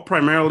 or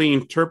primarily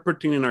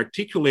interpreting and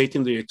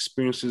articulating their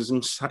experiences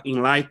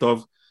in light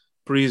of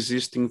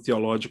pre-existing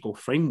theological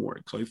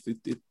frameworks. So if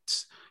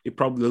it's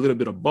probably a little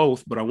bit of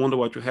both, but I wonder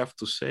what you have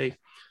to say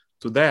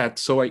to that.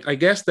 So I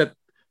guess that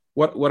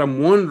what I'm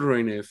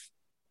wondering is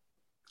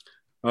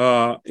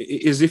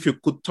if you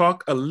could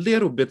talk a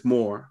little bit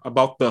more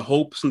about the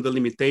hopes and the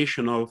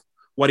limitation of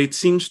what it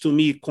seems to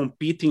me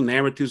competing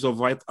narratives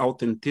of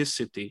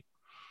authenticity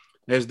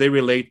as they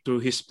relate to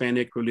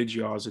Hispanic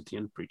religiosity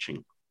and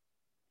preaching.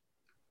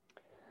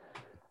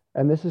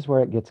 And this is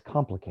where it gets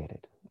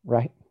complicated,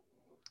 right?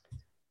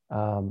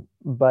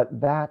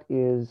 But that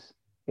is,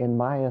 in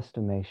my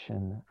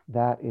estimation,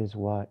 that is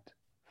what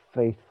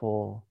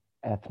faithful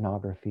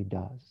ethnography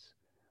does.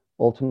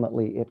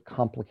 Ultimately, it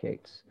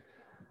complicates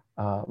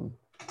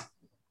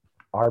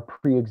our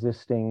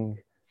pre-existing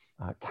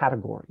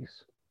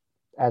categories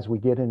as we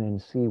get in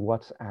and see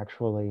what's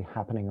actually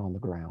happening on the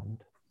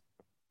ground.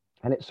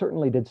 And it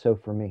certainly did so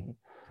for me.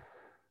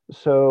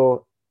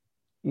 So,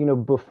 you know,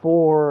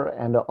 before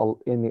and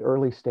in the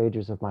early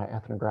stages of my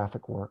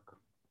ethnographic work,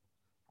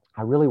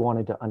 I really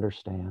wanted to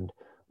understand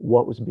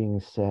what was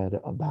being said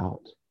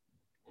about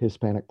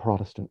Hispanic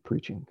Protestant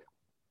preaching.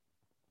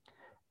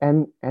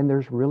 And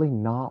there's really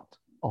not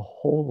a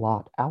whole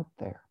lot out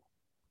there.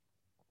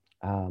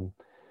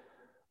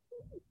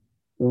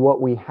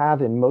 What we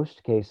have in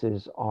most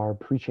cases are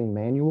preaching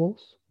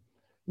manuals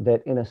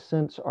that, in a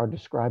sense, are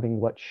describing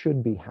what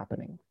should be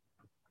happening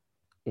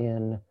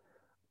in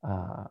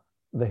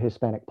the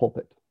Hispanic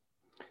pulpit.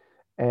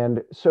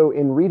 And so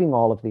in reading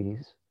all of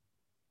these,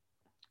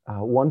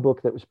 one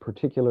book that was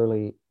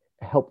particularly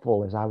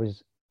helpful as I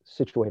was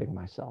situating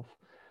myself,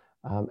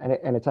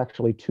 and it's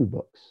actually two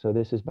books. So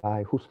this is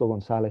by Justo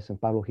Gonzalez and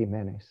Pablo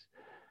Jimenez,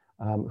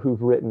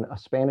 who've written a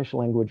Spanish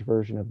language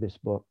version of this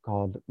book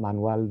called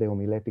Manual de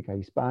Homilética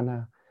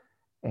Hispana,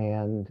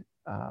 and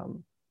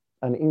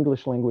an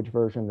English language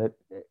version that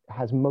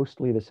has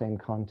mostly the same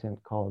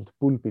content called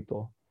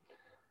Púlpito,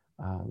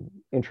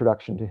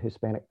 Introduction to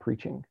Hispanic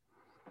Preaching.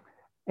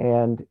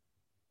 And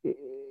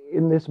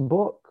in this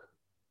book,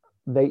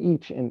 they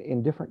each,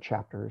 in different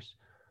chapters,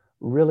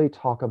 really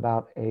talk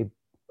about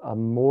a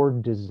more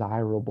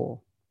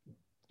desirable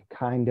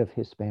kind of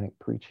Hispanic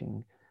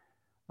preaching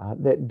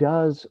that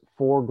does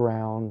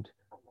foreground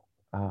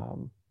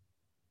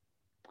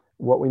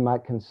what we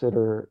might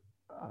consider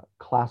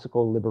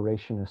classical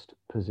liberationist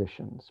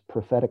positions,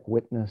 prophetic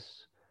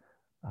witness,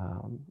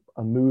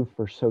 a move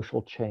for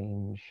social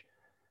change,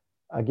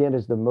 again,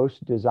 is the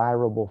most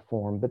desirable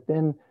form. But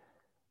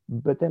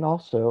then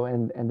also,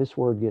 and this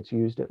word gets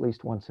used at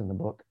least once in the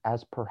book,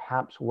 as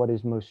perhaps what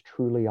is most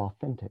truly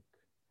authentic.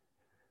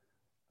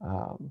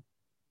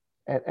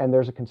 And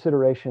there's a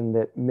consideration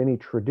that many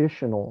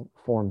traditional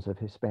forms of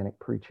Hispanic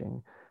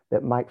preaching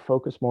that might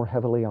focus more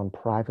heavily on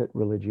private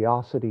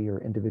religiosity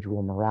or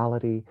individual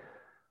morality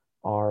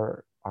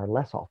are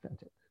less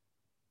authentic,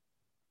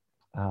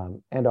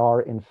 and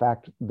are in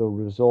fact the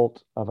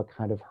result of a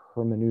kind of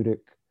hermeneutic,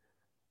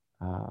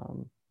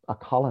 a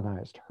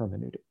colonized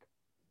hermeneutic.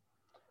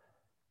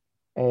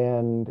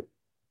 And,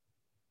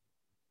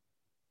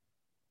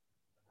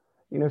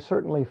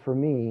 certainly for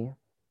me,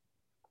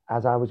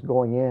 as I was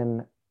going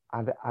in,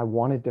 I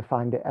wanted to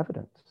find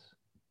evidence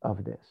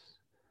of this.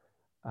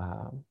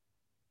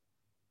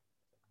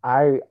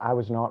 I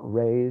was not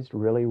raised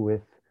really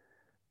with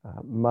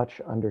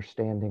much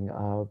understanding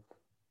of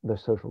the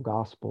social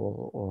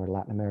gospel or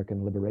Latin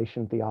American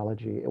liberation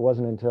theology. It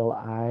wasn't until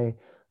I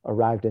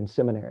arrived in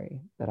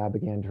seminary that I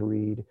began to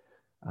read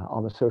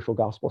on the social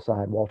gospel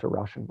side, Walter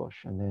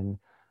Rauschenbusch, and then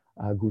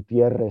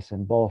Gutierrez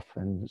and Boff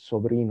and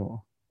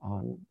Sobrino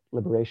on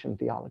liberation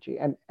theology,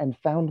 and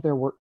found their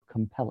work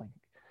compelling,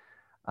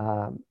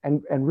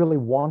 and really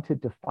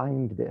wanted to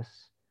find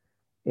this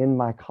in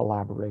my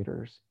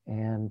collaborators,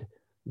 and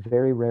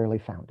very rarely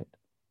found it.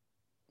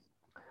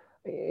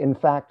 In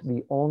fact,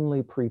 the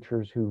only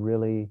preachers who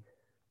really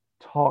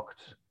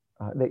talked,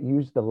 that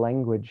used the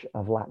language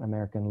of Latin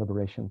American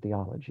liberation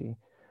theology,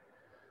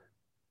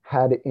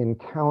 had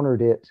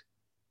encountered it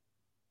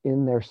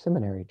in their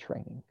seminary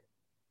training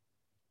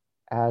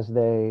as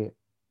they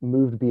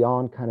moved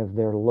beyond kind of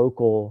their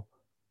local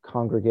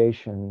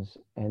congregations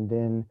and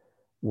then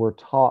were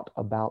taught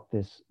about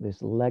this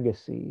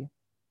legacy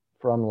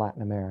from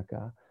Latin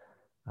America,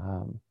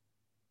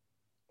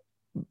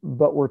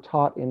 but were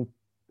taught in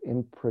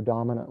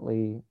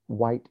predominantly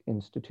white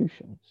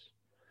institutions.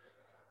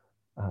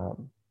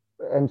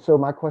 And so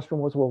my question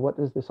was, well, what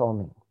does this all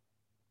mean?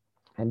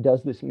 And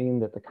does this mean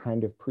that the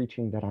kind of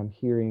preaching that I'm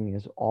hearing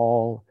is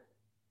all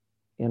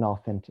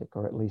inauthentic,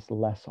 or at least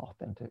less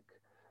authentic?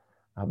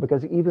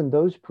 Because even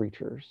those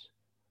preachers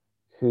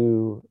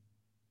who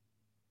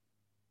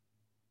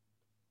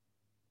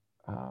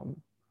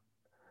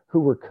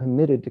were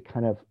committed to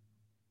kind of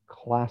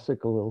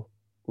classical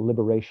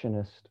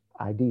liberationist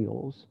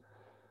ideals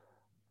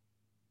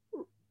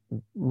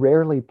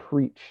rarely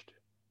preached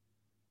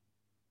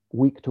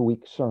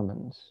week-to-week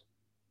sermons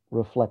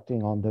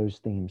reflecting on those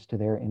themes to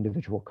their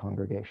individual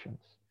congregations.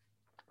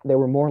 They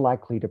were more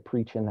likely to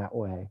preach in that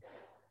way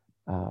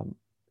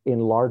in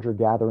larger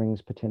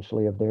gatherings,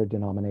 potentially of their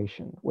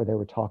denomination, where they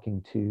were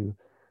talking to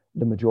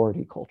the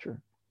majority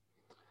culture.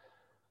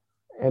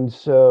 And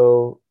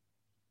so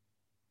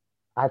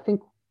I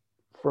think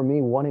for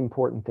me, one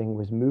important thing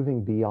was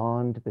moving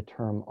beyond the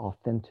term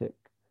authentic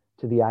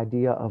to the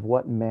idea of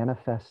what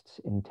manifests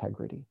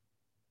integrity.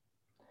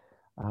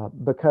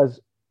 Because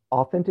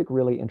authentic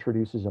really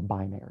introduces a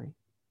binary.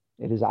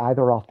 It is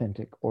either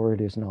authentic or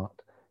it is not,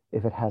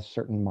 if it has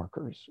certain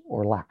markers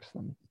or lacks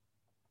them.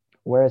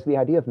 Whereas the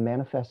idea of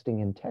manifesting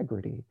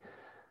integrity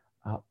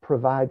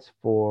provides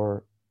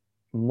for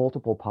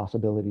multiple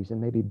possibilities and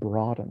maybe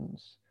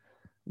broadens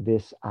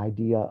this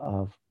idea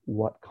of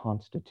what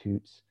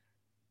constitutes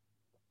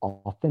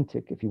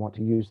authentic, if you want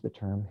to use the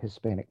term,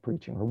 Hispanic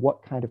preaching, or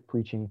what kind of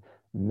preaching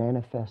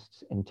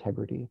manifests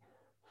integrity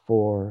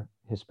for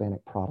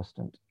Hispanic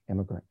Protestant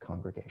immigrant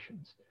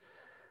congregations.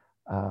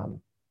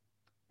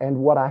 And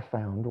what I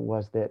found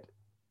was that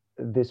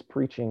this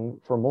preaching,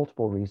 for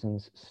multiple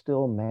reasons,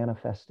 still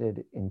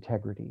manifested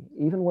integrity,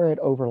 even where it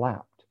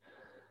overlapped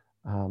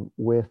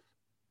with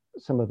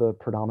some of the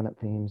predominant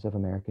themes of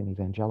American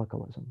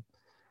evangelicalism.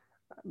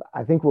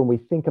 I think when we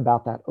think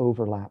about that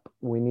overlap,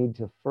 we need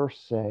to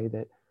first say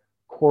that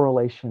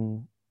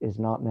correlation is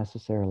not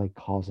necessarily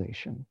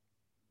causation.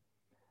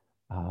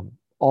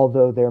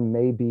 Although there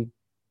may be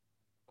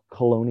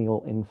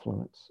colonial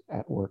influence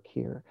at work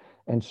here,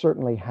 and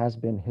certainly has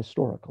been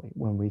historically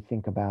when we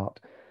think about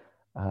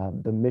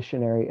the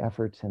missionary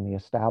efforts and the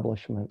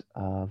establishment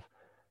of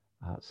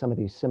some of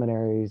these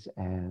seminaries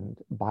and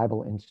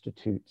Bible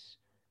institutes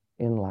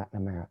in Latin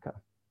America.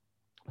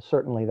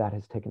 Certainly that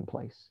has taken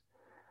place.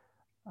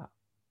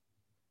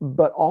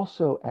 But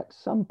also at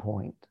some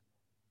point,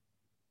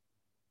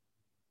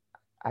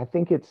 I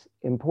think it's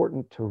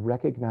important to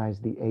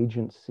recognize the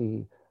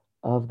agency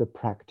of the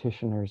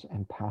practitioners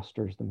and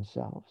pastors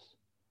themselves.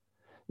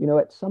 You know,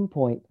 at some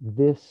point,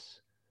 this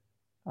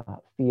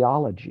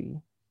theology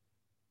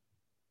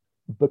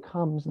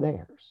becomes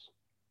theirs.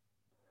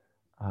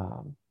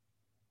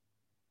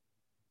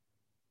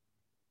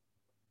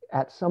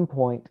 At some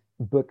point,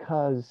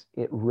 because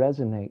it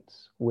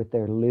resonates with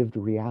their lived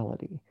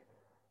reality,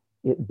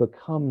 it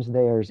becomes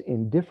theirs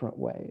in different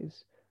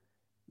ways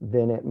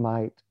than it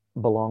might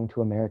belong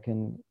to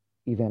American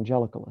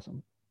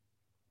evangelicalism.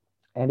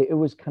 And it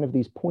was kind of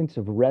these points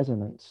of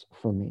resonance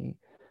for me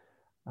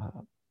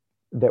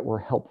that were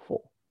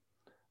helpful.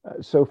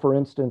 So for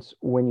instance,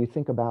 when you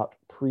think about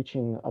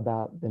preaching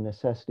about the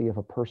necessity of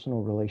a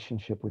personal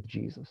relationship with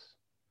Jesus,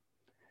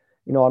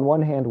 you know, on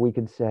one hand, we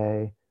could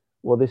say,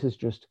 well, this is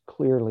just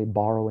clearly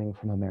borrowing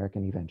from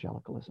American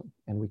evangelicalism,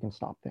 and we can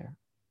stop there.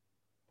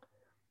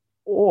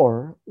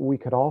 Or we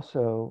could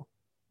also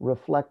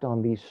reflect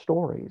on these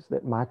stories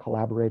that my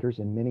collaborators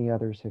and many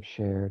others have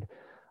shared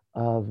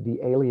of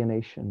the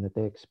alienation that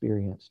they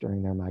experienced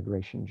during their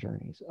migration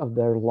journeys, of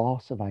their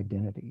loss of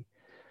identity.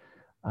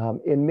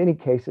 In many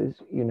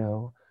cases, you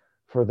know,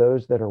 for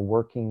those that are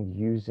working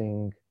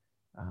using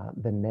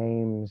the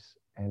names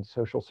and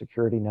social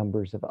security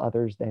numbers of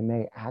others, they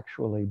may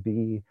actually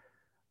be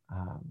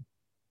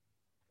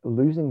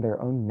losing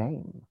their own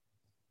name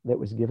that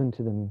was given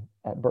to them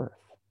at birth.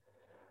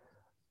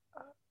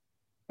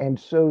 And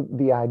so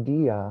the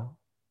idea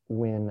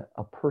when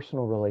a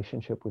personal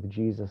relationship with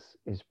Jesus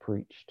is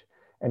preached,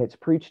 and it's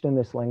preached in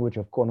this language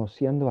of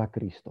conociendo a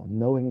Cristo,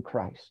 knowing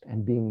Christ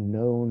and being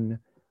known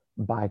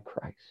by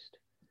Christ,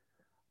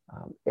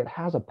 it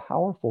has a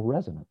powerful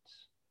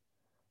resonance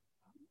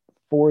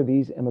for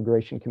these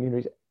immigration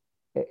communities.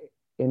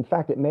 In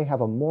fact, it may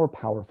have a more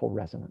powerful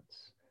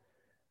resonance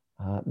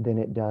than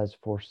it does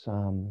for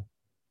some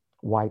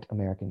white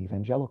American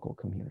evangelical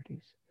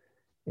communities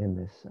in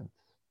this sense.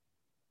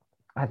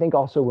 I think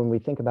also when we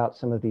think about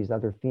some of these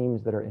other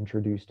themes that are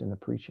introduced in the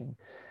preaching,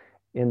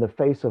 in the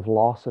face of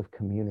loss of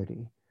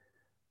community,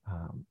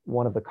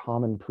 one of the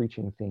common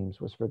preaching themes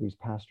was for these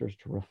pastors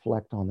to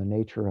reflect on the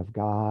nature of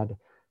God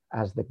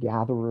as the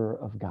gatherer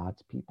of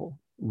God's people,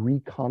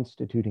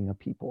 reconstituting a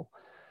people.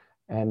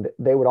 And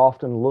they would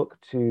often look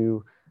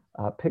to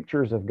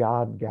pictures of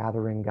God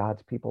gathering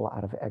God's people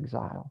out of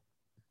exile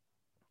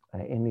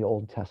in the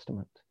Old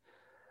Testament.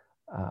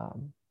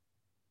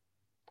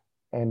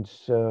 And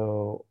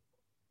so,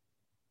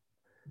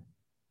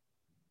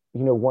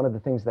 you know, one of the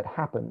things that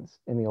happens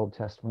in the Old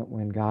Testament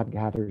when God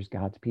gathers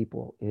God's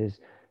people is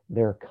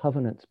there are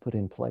covenants put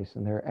in place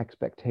and there are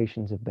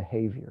expectations of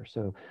behavior.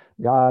 So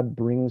God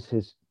brings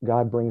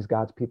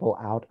God's people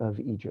out of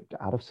Egypt,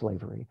 out of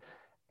slavery.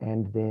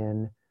 And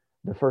then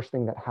the first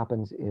thing that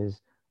happens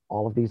is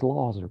all of these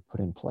laws are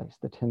put in place,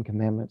 the 10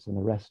 Commandments and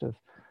the rest of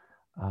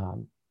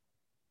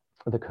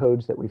the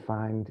codes that we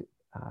find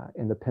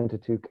in the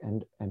Pentateuch,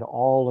 and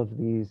all of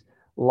these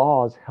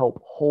laws help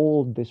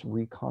hold this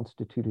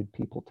reconstituted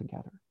people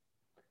together.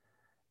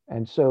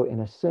 And so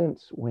in a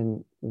sense,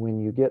 when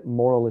you get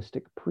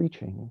moralistic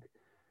preaching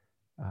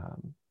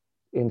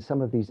in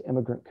some of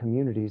immigrant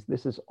communities,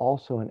 this is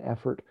also an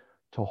effort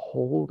to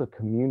hold a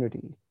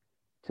community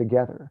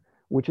together,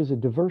 which is a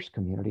diverse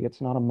community.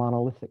 It's not a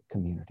monolithic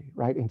community,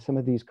 right? In some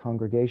of these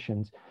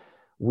congregations,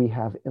 we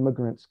have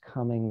immigrants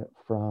coming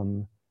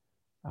from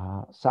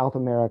South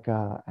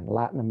America and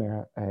Latin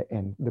America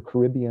and the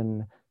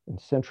Caribbean and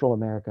Central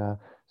America,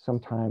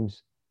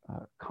 sometimes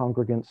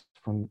congregants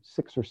from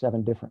 6 or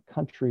 7 different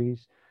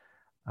countries,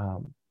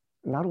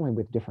 not only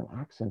with different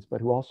accents, but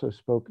who also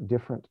spoke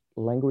different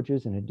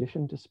languages in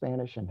addition to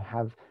Spanish and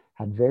have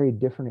had very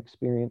different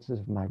experiences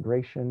of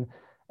migration.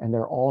 And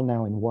they're all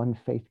now in one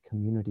faith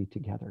community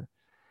together.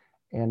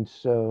 And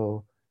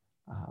so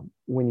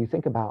when you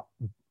think about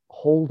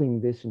holding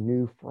this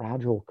new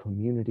fragile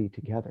community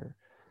together,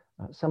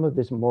 some of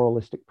this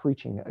moralistic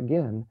preaching,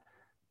 again,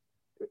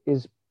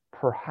 is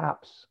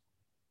perhaps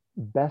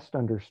best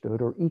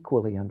understood or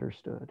equally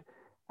understood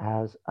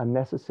as a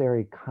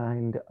necessary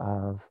kind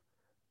of,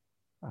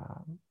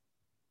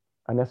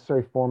 a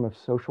necessary form of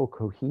social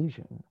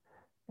cohesion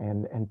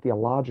and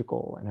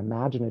theological and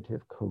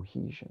imaginative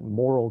cohesion,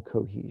 moral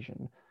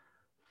cohesion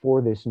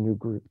for this new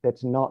group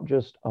that's not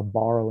just a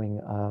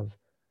borrowing of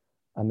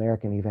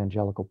American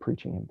evangelical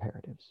preaching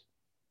imperatives.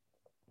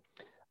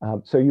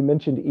 So you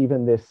mentioned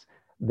even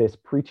this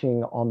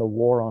preaching on the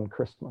war on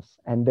Christmas,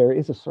 and there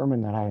is a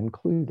sermon that I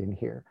include in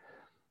here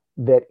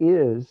that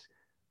is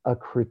a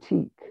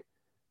critique.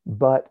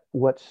 But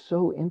what's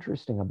so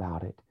interesting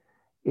about it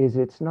is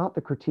it's not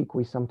the critique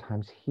we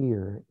sometimes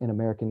hear in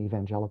American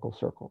evangelical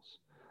circles,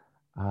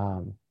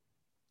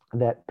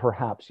 that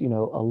perhaps, you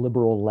know, a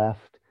liberal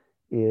left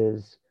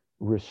is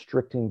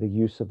restricting the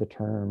use of the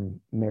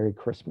term Merry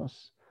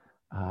Christmas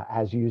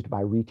as used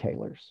by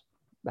retailers.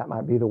 That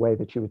might be the way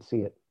that you would see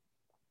it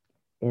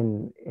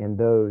in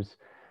those,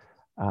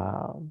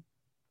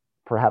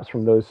 perhaps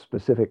from those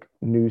specific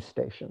news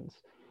stations.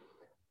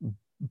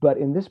 But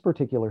in this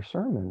particular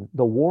sermon,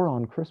 the war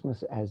on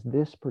Christmas, as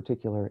this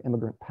particular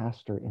immigrant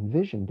pastor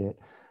envisioned it,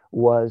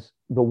 was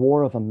the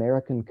war of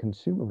American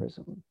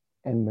consumerism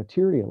and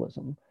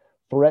materialism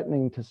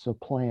threatening to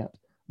supplant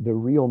the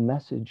real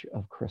message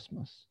of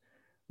Christmas,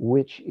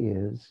 which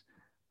is,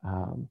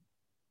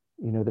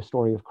 you know, the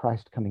story of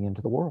Christ coming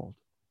into the world.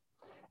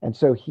 And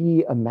so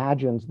he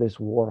imagines this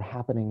war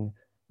happening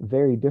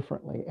very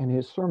differently. And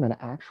his sermon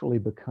actually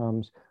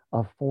becomes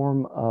a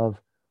form of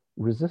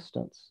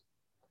resistance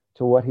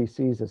to what he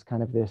sees as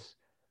kind of this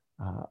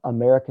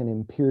American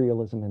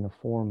imperialism in the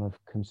form of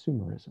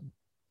consumerism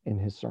in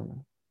his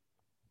sermon.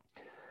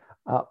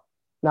 Now,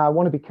 I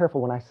want to be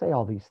careful when I say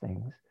all these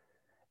things.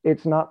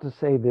 It's not to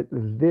say that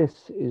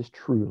this is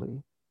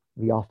truly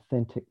the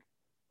authentic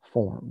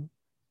form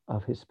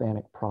of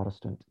Hispanic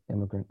Protestant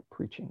immigrant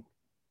preaching.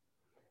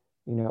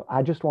 You know,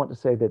 I just want to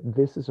say that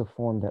this is a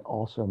form that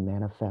also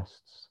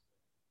manifests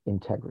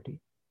integrity.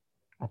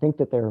 I think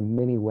that there are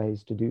many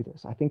ways to do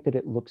this. I think that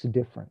it looks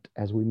different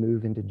as we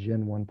move into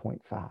Gen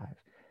 1.5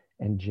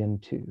 and Gen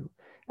 2,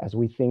 as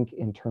we think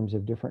in terms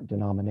of different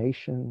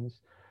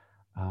denominations,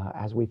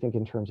 as we think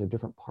in terms of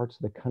different parts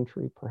of the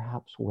country,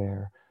 perhaps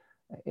where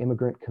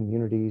immigrant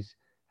communities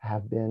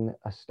have been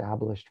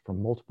established for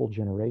multiple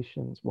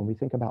generations. When we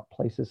think about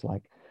places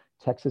like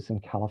Texas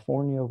and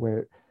California,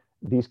 where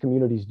these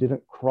communities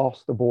didn't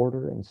cross the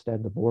border,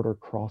 instead the border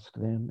crossed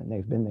them, and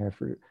they've been there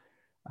for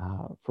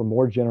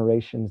more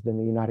generations than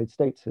the United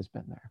States has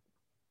been there.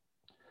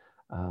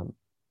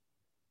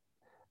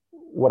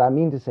 What I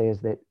mean to say is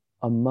that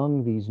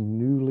among these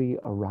newly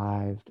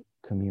arrived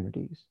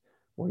communities,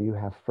 where you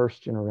have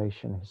first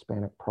generation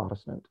Hispanic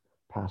Protestant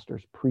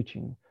pastors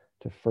preaching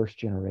to first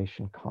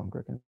generation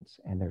congregants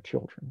and their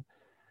children,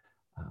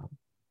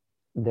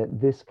 that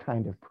this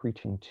kind of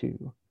preaching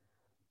too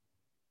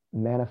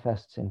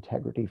manifests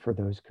integrity for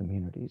those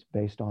communities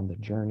based on the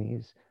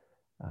journeys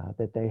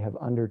that they have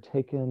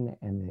undertaken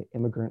and the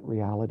immigrant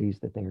realities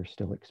that they are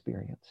still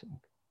experiencing.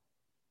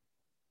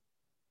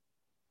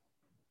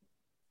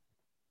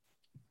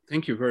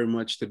 Thank you very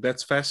much.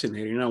 That's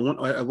fascinating. I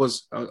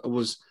was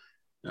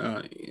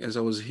as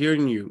I was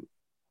hearing you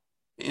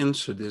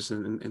answer this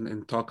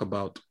and talk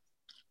about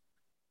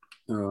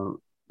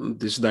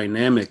these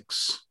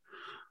dynamics,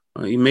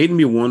 it made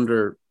me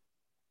wonder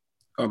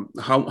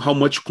how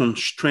much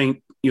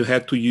constraint you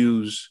had to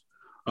use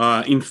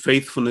in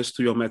faithfulness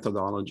to your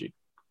methodology.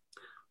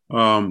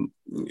 Being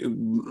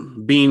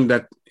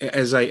that,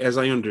 as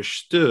I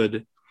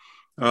understood,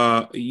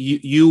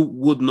 you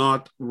would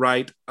not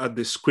write a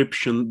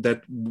description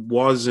that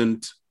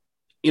wasn't,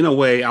 in a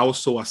way,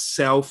 also a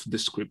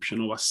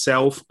self-description or a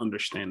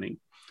self-understanding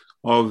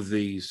of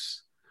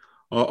these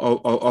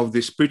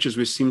preachers,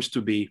 which seems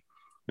to be,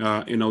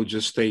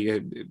 just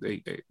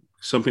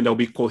something that will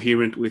be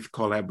coherent with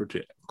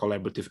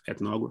collaborative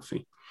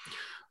ethnography.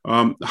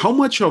 How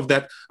much of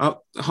that,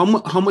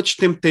 how much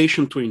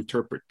temptation to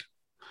interpret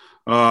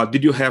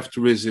did you have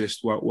to resist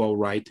while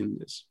writing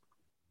this?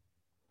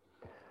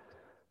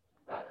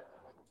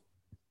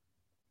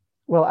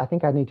 Well, I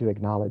think I need to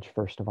acknowledge,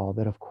 first of all,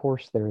 that of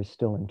course there is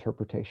still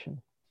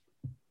interpretation.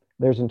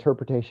 There's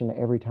interpretation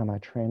every time I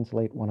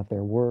translate one of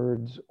their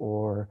words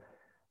or,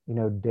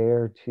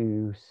 dare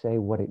to say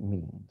what it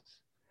means.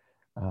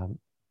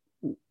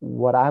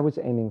 What I was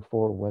aiming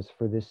for was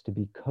for this to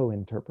be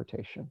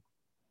co-interpretation.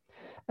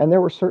 And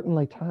there were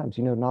certainly times,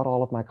 not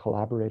all of my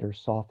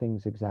collaborators saw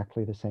things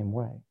exactly the same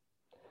way.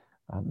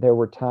 There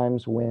were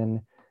times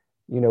when,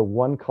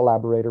 one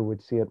collaborator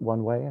would see it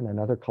one way and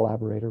another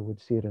collaborator would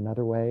see it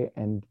another way.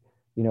 And,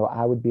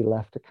 I would be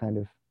left to kind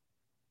of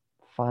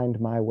find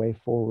my way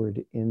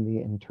forward in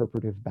the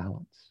interpretive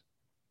balance.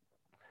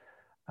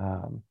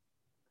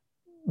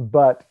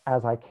 But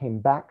as I came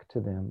back to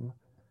them,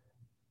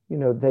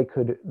 they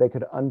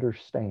could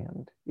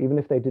understand, even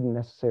if they didn't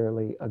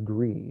necessarily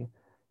agree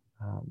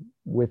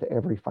with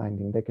every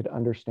finding, they could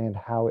understand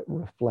how it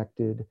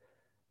reflected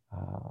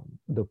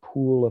the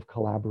pool of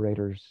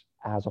collaborators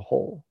as a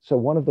whole. So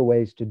one of the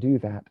ways to do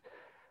that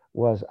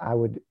was I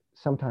would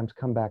sometimes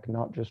come back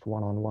not just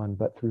one-on-one,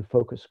 but through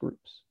focus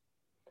groups.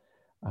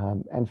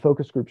 And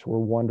focus groups were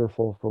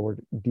wonderful for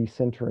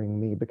decentering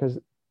me, because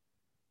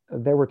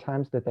there were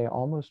times that they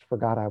almost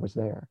forgot I was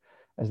there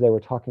as they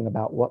were talking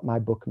about what my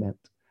book meant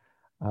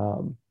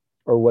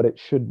or what it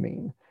should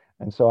mean.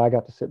 And so I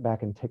got to sit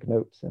back and take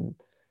notes and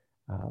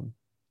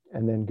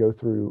then go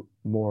through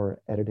more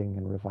editing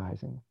and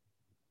revising.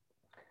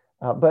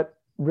 But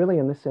really,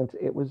 in this sense,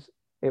 it was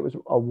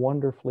a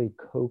wonderfully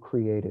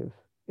co-creative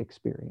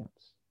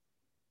experience.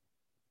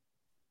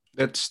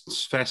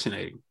 That's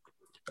fascinating.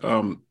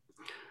 When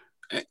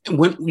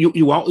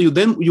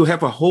you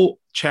have a whole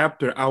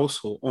chapter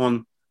also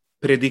on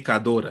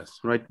predicadoras,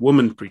 right?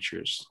 Women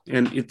preachers,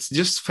 and it's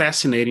just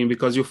fascinating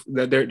because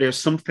there's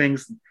some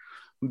things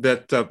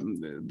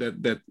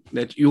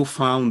that you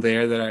found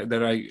there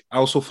that I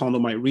also found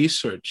in my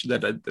research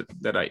that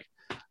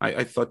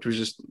I thought were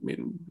just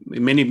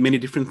many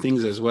different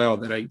things as well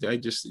that I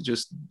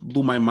just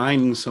blew my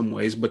mind in some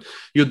ways. But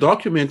you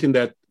document in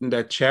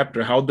that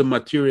chapter how the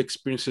material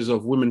experiences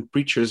of women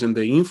preachers and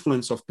the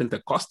influence of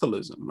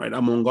Pentecostalism, right,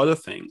 among other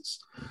things,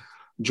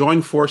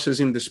 join forces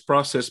in this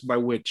process by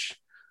which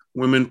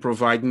women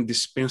provide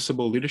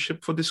indispensable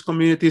leadership for these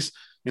communities,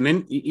 and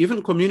then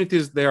even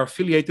communities that are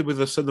affiliated with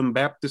the Southern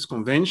Baptist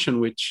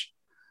Convention, which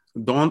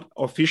don't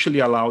officially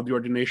allow the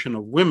ordination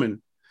of women.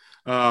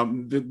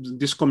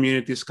 These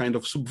communities kind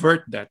of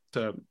subvert that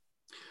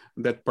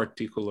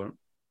particular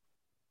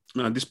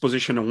this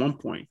position at one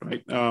point,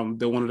 right?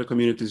 They're one of the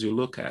communities you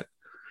look at.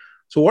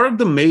 So what are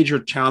the major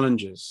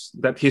challenges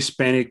that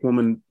Hispanic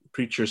women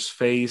preachers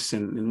face,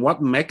 and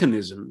what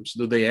mechanisms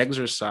do they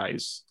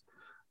exercise,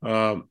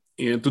 do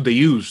they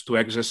use to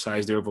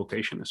exercise their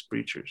vocation as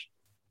preachers?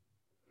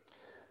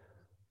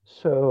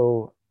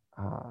 So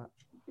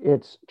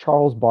it's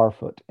Charles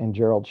Barfoot and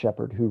Gerald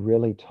Shepard who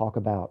really talk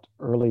about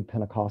early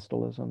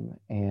Pentecostalism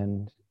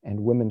and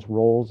women's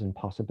roles and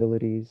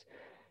possibilities.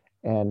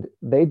 And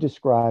they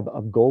describe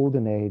a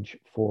golden age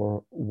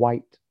for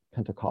white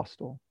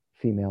Pentecostal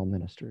female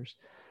ministers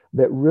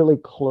that really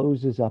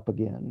closes up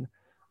again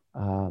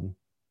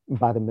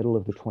by the middle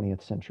of the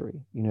 20th century.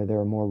 You know, there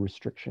are more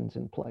restrictions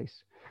in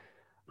place.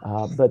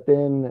 But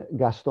then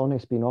Gaston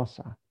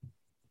Espinosa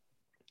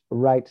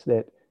writes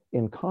that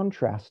in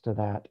contrast to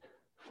that,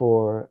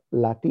 for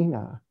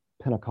Latina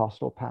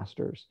Pentecostal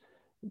pastors,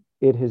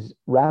 it has,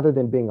 rather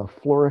than being a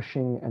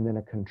flourishing and then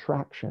a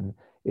contraction,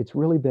 it's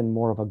really been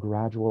more of a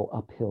gradual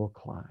uphill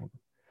climb.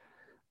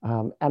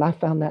 And I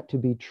found that to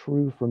be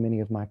true for many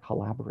of my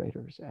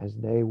collaborators, as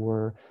they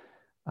were,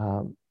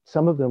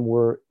 some of them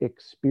were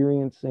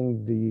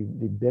experiencing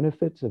the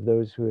benefits of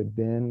those who had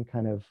been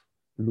kind of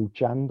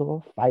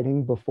luchando,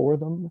 fighting before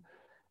them.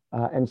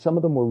 And some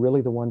of them were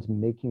really the ones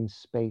making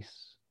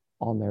space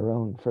on their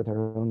own for their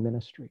own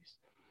ministries.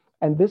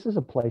 And this is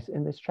a place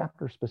in this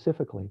chapter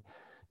specifically,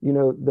 you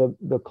know,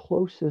 the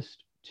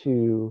closest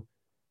to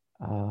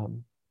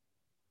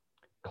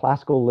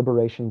classical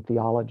liberation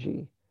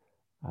theology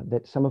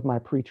that some of my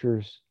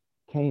preachers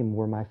came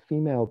were my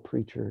female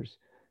preachers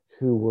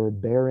who were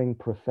bearing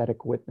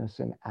prophetic witness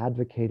and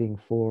advocating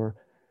for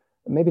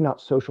maybe not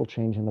social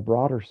change in the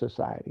broader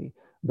society,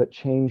 but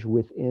change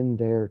within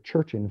their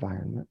church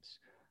environments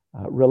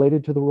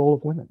related to the role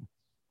of women.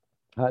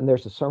 And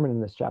there's a sermon in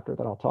this chapter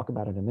that I'll talk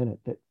about in a minute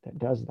that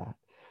does that.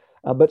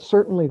 But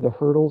certainly the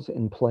hurdles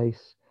in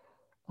place,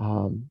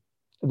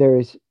 there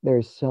is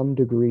some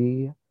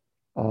degree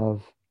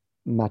of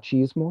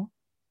machismo.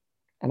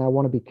 And I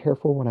want to be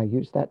careful when I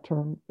use that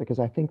term, because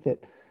I think that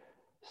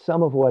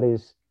some of what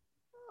is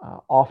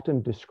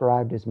often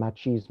described as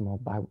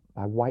machismo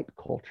by white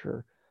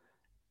culture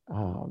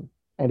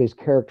and is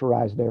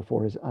characterized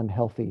therefore as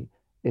unhealthy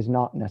is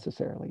not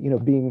necessarily, you know,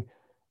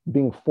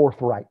 being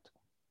forthright,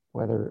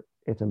 whether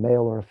it's a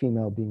male or a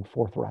female being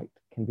forthright,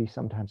 can be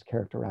sometimes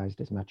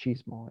characterized as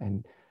machismo.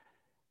 And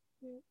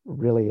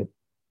really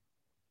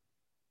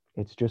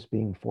it's just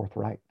being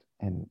forthright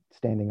and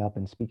standing up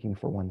and speaking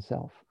for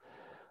oneself.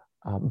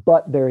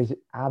 But there is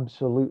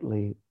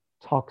absolutely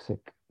toxic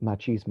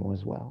machismo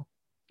as well,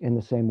 in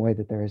the same way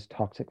that there is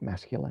toxic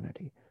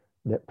masculinity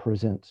that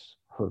presents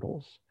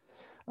hurdles.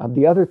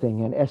 The other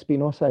thing, and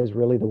Espinosa is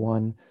really the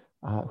one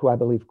who I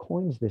believe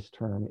coins this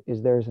term,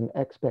 is there's an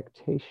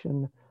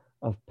expectation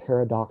of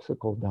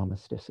paradoxical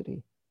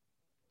domesticity.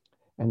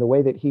 And the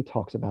way that he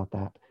talks about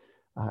that,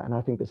 and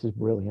I think this is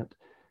brilliant,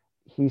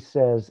 he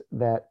says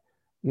that,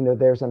 you know,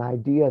 there's an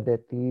idea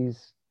that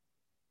these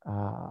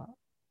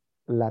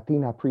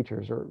Latina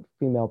preachers or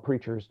female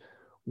preachers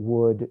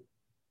would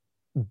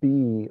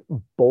be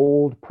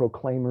bold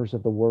proclaimers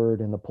of the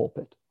word in the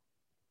pulpit,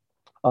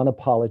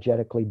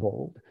 unapologetically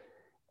bold,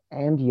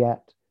 and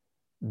yet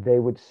they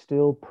would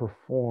still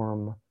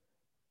perform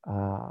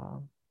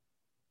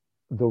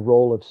the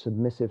role of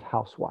submissive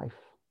housewife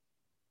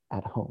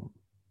at home.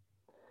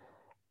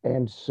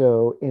 And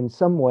so in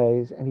some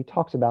ways, and he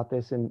talks about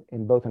this in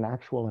both an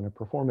actual and a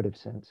performative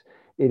sense,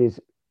 it is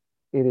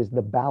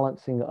the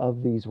balancing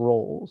of these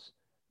roles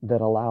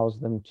that allows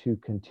them to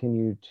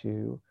continue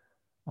to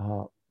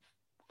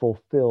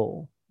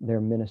fulfill their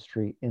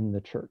ministry in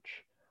the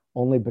church,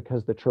 only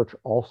because the church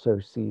also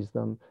sees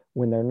them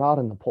when they're not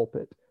in the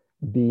pulpit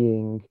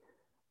being,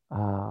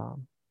 you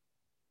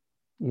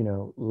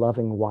know,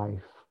 loving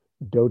wife,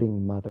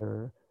 doting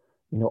mother,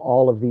 you know,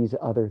 all of these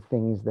other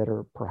things that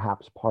are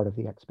perhaps part of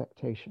the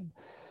expectation.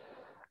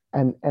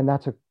 And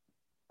that's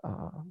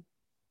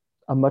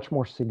a much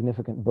more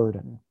significant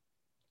burden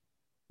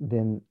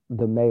than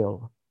the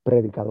male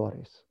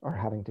predicadores are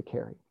having to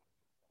carry.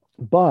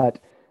 But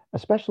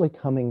especially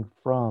coming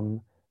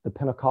from the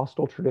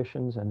Pentecostal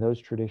traditions and those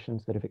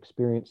traditions that have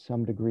experienced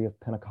some degree of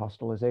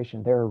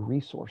Pentecostalization, there are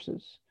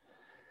resources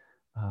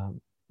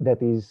that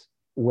these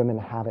women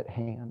have at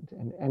hand.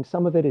 And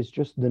some of it is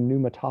just the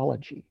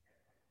pneumatology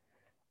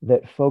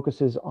that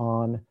focuses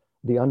on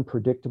the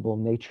unpredictable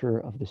nature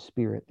of the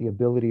Spirit, the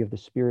ability of the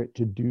Spirit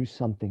to do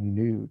something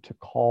new, to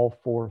call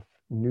forth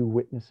new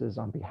witnesses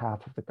on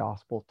behalf of the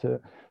gospel,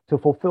 to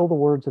fulfill the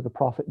words of the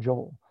prophet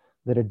Joel,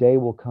 that a day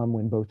will come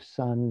when both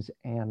sons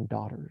and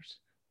daughters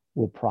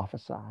will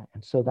prophesy.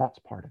 And so that's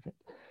part of it.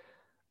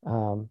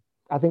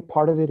 I think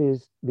part of it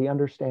is the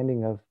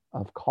understanding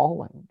of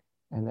calling,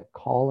 and that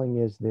calling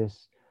is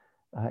this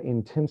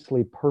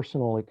intensely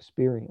personal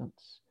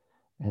experience.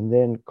 And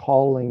then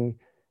calling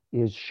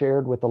is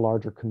shared with the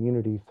larger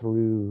community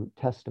through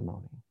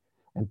testimony.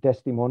 And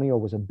testimonio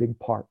was a big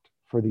part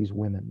for these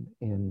women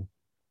in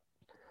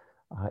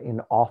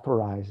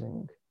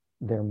authorizing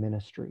their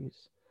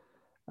ministries.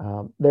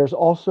 There's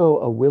also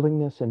a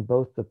willingness in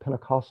both the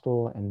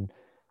Pentecostal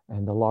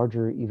and the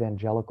larger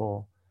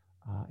evangelical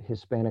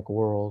Hispanic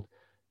world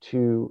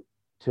to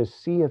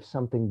see if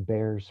something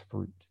bears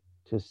fruit,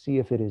 to see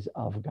if it is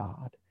of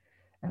God.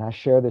 And I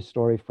share this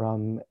story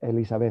from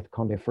Elizabeth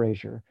Conde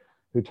Frazier,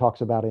 who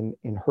talks about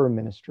in her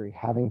ministry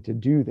having to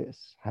do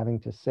this, having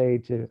to say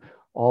to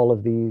all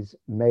of these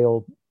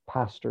male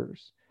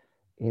pastors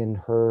in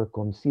her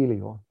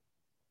concilio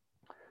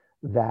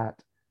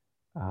that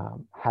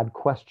had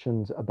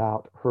questions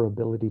about her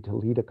ability to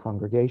lead a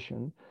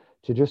congregation,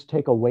 to just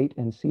take a wait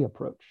and see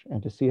approach,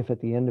 and to see if at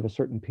the end of a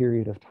certain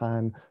period of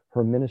time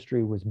her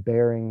ministry was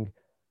bearing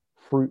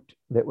fruit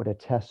that would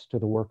attest to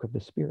the work of the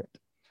Spirit.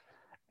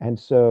 And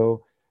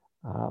so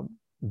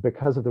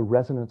because of the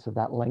resonance of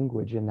that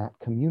language in that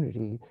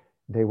community,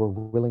 they were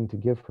willing to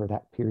give her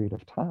that period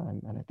of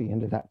time. And at the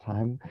end of that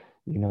time,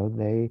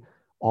 they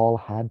all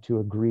had to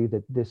agree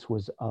that this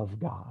was of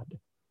God.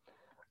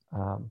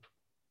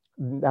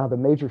 Now, the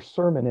major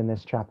sermon in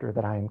this chapter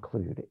that I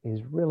include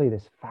is really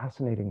this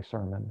fascinating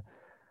sermon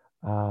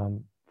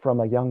from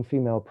a young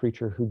female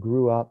preacher who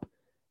grew up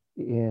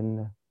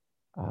in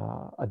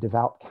a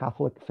devout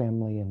Catholic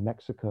family in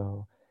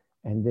Mexico,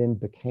 and then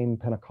became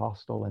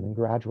Pentecostal, and then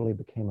gradually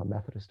became a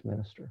Methodist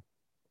minister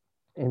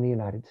in the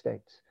United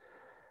States.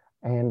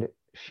 And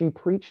she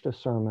preached a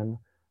sermon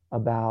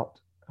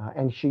about,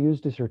 and she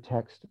used as her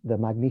text the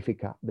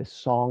Magnificat, this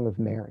Song of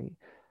Mary,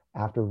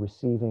 after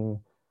receiving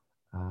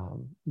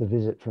the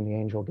visit from the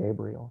angel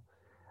Gabriel.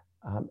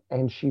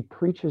 And she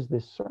preaches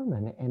this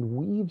sermon and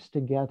weaves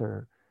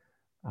together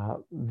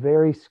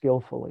very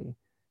skillfully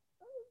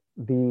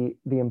the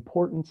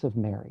importance of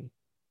Mary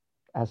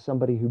as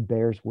somebody who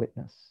bears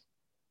witness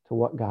to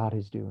what God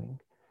is doing.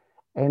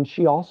 And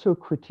she also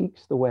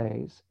critiques the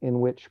ways in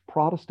which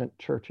Protestant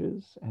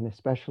churches, and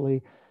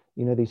especially,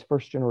 these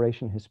first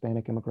generation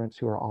Hispanic immigrants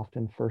who are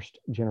often first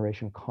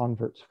generation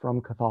converts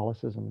from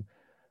Catholicism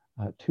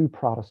to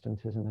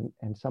Protestantism,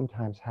 and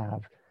sometimes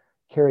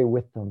carry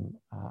with them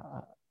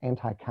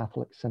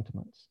anti-Catholic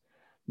sentiments,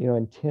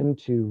 and tend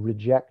to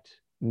reject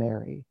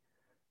Mary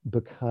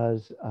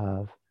because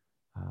of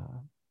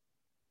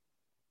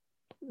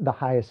the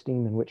high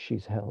esteem in which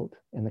she's held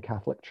in the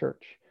Catholic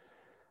Church.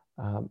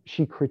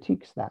 She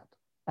critiques that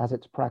as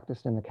it's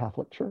practiced in the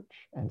Catholic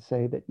Church, and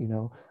say that,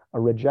 a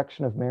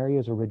rejection of Mary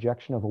is a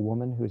rejection of a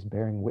woman who is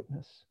bearing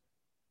witness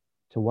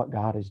to what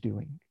God is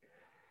doing.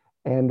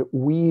 And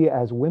we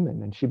as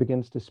women, and she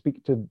begins to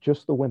speak to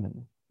just the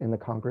women in the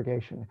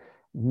congregation,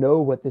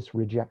 know what this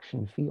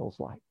rejection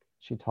feels like.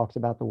 She talks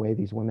about the way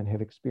these women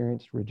have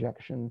experienced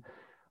rejection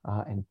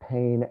and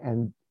pain,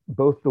 and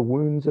both the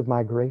wounds of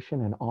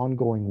migration and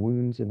ongoing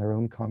wounds in their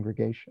own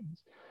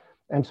congregations.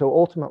 And so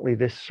ultimately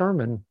this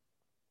sermon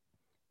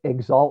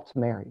exalts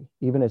Mary,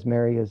 even as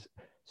Mary is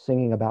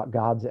singing about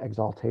God's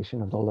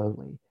exaltation of the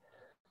lowly,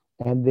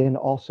 and then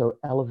also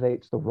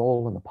elevates the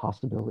role and the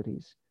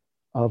possibilities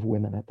of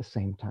women at the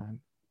same time.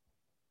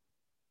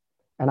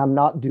 And I'm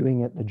not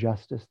doing it the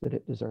justice that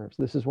it deserves.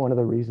 This is one of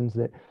the reasons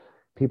that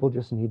people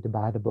just need to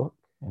buy the book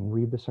and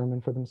read the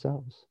sermon for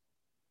themselves.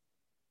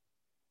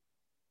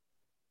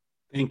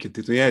 Thank you,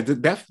 Tito. Yeah,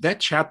 that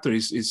chapter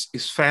is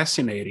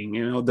fascinating.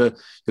 You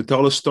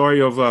tell a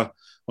story of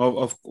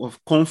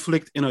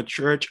conflict in a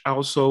church,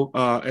 also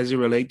as it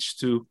relates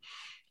to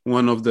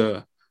one of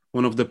the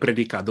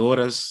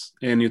predicadoras,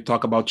 and you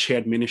talk about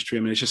shared ministry.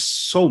 I mean, it's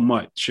just so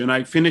much. And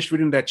I finished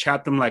reading that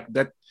chapter. I'm like,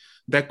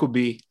 that could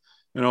be,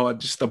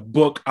 just a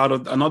book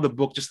another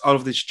book just out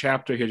of this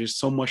chapter here. Just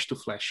so much to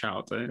flesh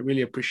out. I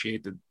really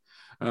appreciated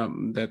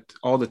that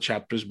all the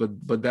chapters,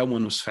 but that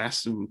one was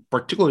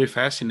particularly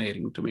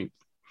fascinating to me.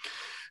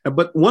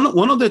 But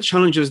one of the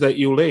challenges that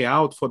you lay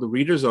out for the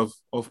readers of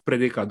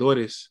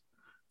Predicadores,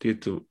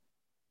 Tito,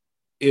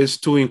 is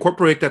to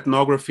incorporate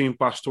ethnography in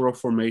pastoral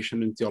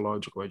formation and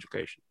theological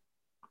education,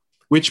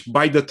 which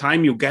by the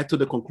time you get to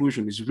the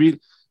conclusion is really,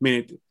 I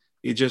mean,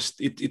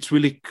 it's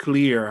really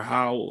clear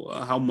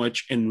how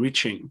much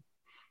enriching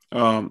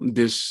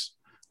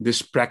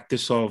this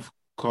practice of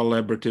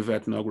collaborative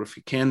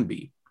ethnography can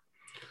be.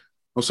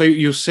 Also,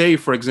 you say,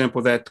 for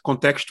example, that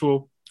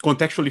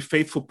contextually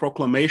faithful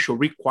proclamation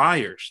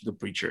requires the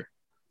preacher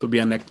to be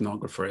an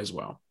ethnographer as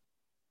well.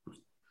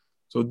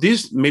 So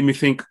this made me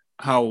think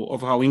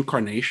of how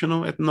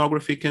incarnational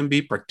ethnography can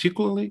be,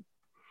 particularly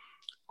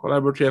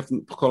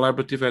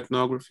collaborative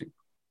ethnography.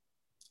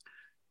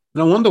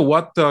 And I wonder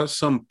what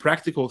some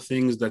practical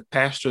things that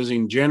pastors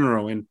in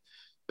general and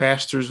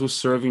pastors who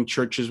serve in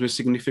churches with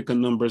significant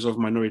numbers of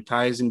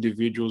minoritized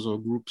individuals or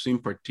groups in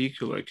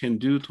particular can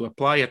do to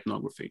apply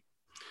ethnography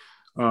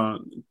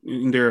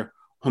in their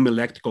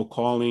homiletical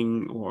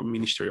calling or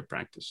ministerial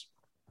practice.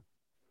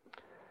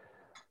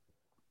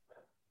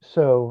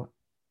 So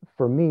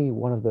for me,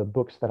 one of the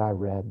books that I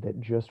read that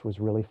just was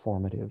really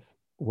formative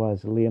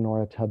was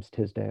Leonora Tubbs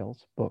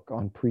Tisdale's book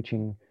on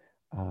preaching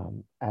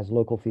as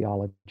local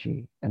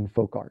theology and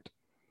folk art.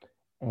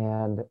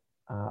 And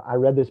I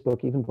read this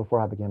book even before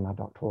I began my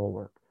doctoral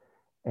work.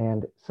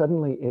 And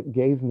suddenly it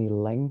gave me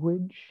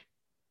language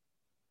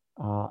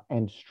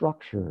and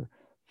structure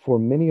for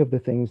many of the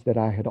things that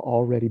I had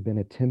already been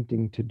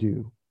attempting to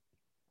do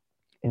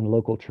in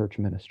local church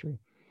ministry.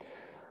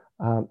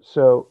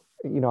 So,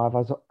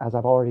 as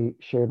I've already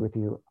shared with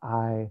you,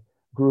 I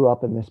grew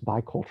up in this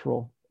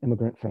bicultural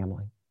immigrant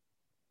family.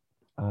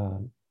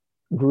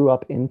 Grew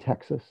up in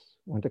Texas,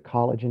 went to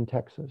college in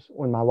Texas.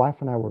 When my wife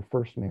and I were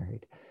first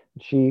married,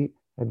 she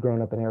had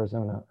grown up in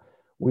Arizona.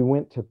 We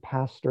went to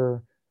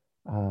pastor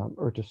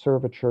or to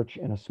serve a church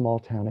in a small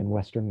town in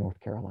Western North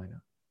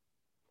Carolina,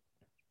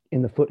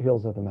 in the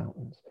foothills of the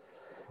mountains.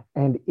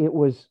 And it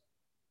was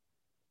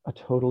a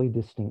totally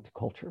distinct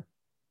culture.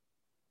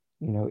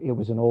 It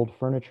was an old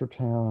furniture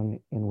town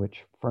in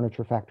which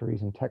furniture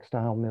factories and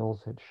textile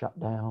mills had shut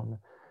down.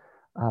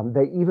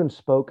 They even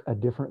spoke a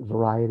different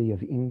variety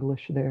of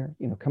English there.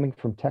 Coming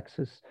from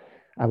Texas,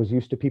 I was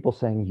used to people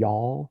saying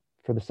y'all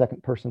for the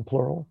second person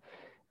plural.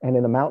 And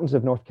in the mountains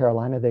of North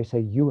Carolina, they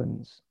say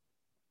youans.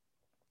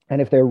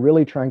 And if they're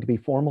really trying to be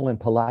formal and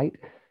polite,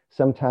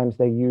 sometimes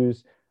they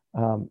use,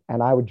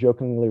 and I would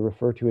jokingly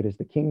refer to it as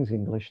the King's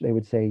English, they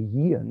would say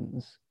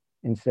yeans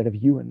instead of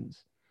youans.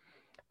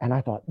 And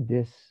I thought,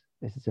 this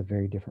is a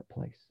very different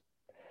place.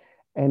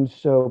 And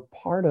so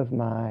part of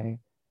my,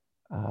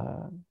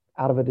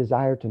 out of a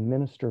desire to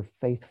minister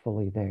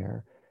faithfully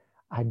there,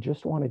 I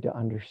just wanted to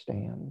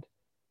understand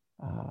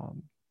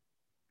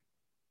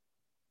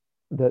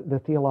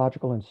the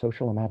theological and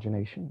social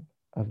imagination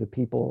of the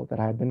people that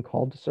I had been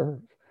called to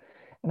serve.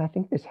 And I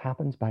think this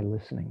happens by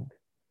listening.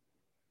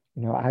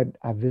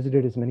 I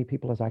visited as many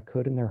people as I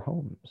could in their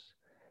homes,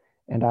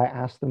 and I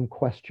asked them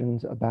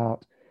questions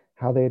about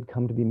how they had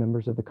come to be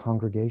members of the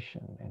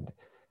congregation and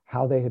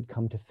how they had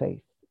come to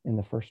faith in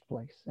the first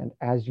place. And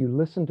as you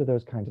listen to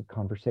those kinds of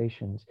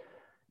conversations,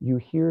 you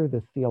hear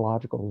the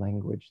theological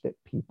language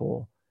that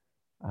people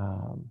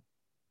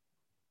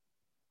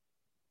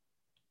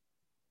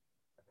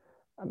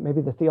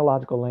maybe the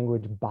theological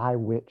language by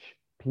which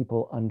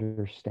people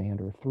understand,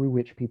 or through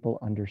which people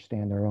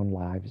understand their own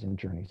lives and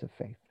journeys of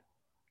faith.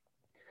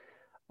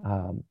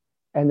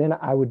 And then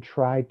I would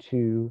try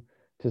to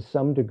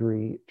some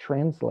degree,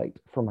 translate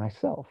for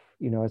myself,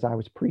 as I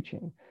was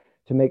preaching,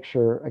 to make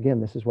sure,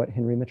 again, this is what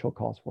Henry Mitchell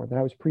calls for, that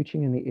I was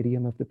preaching in the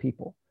idiom of the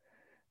people,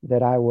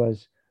 that I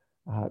was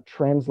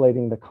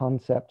translating the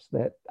concepts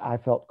that I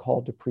felt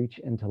called to preach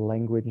into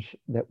language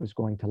that was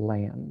going to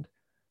land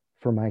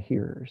for my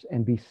hearers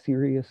and be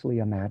seriously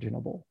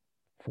imaginable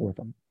for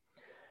them.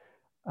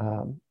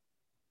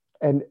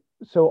 And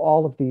so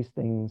all of these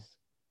things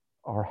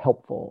are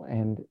helpful,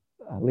 and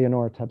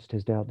Leonora Tubbs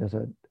Tisdale does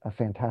a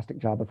fantastic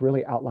job of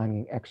really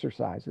outlining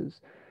exercises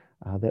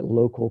that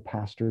local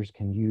pastors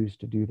can use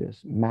to do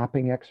this,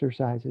 mapping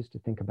exercises to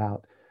think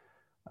about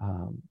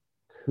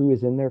who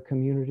is in their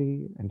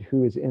community and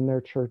who is in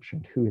their church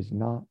and who is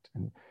not,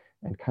 and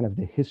kind of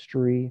the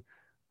history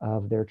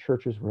of their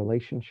church's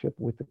relationship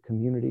with the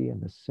community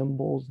and the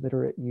symbols that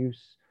are at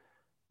use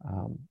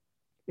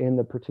in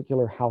the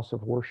particular house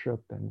of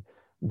worship, and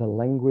the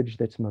language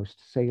that's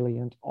most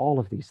salient. All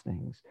of these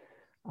things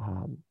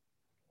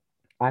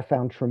I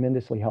found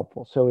tremendously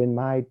helpful. So in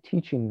my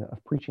teaching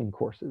of preaching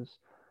courses,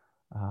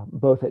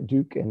 both at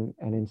Duke and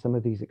in some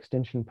of these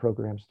extension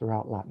programs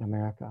throughout Latin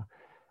America,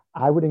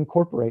 I would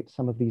incorporate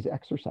some of these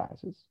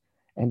exercises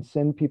and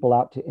send people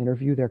out to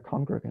interview their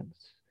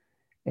congregants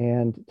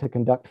and to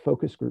conduct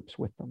focus groups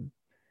with them.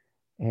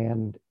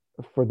 And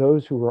for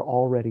those who were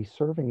already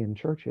serving in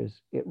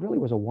churches, it really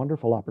was a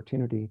wonderful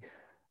opportunity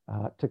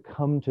to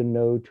come to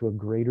know to a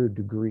greater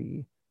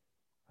degree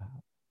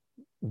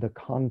the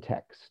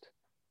context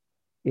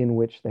in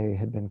which they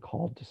had been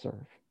called to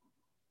serve.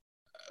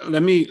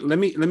 Let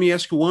me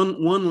ask you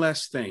one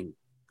last thing,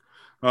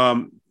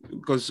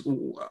 because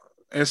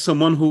as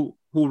someone who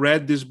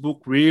read this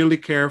book really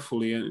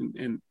carefully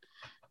and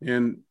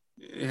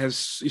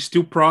is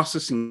still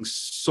processing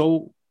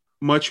so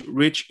much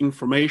rich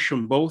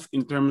information, both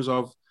in terms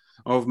of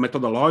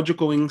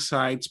methodological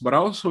insights, but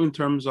also in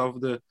terms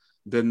of the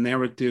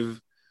narrative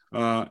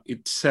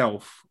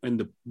itself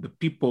and the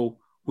people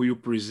who you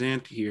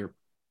present here.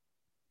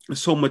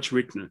 So much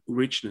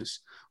richness.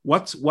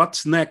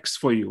 What's next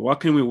for you? What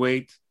can we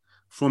wait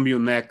from you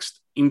next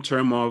in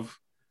terms of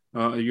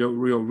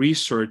your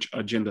research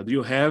agenda?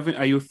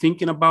 Are you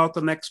thinking about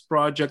the next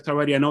project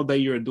already? I know that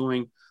you're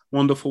doing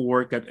wonderful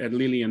work at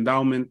Lilly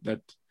Endowment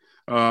that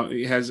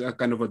it has a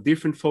kind of a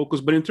different focus,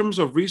 but in terms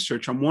of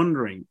research, I'm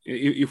wondering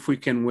if we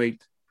can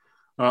wait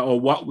or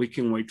what we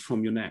can wait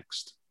from you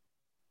next.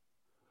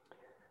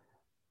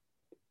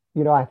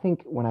 I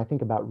think when I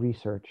think about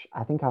research,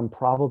 I think I'm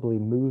probably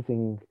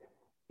moving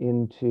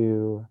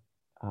into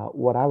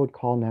what I would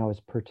call now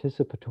as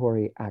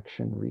participatory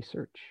action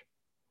research.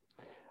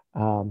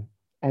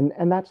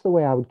 And that's the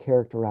way I would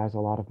characterize a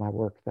lot of my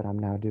work that I'm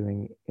now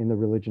doing in the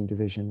religion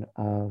division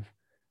of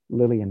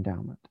Lilly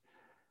Endowment,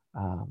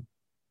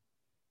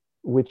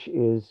 which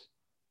is,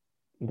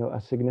 a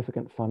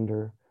significant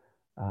funder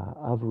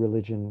of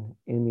religion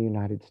in the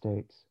United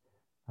States.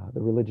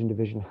 The religion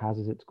division has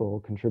as its goal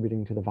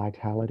contributing to the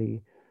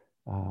vitality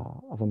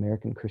of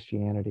American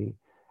Christianity.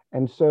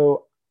 And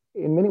so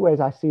in many ways,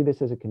 I see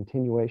this as a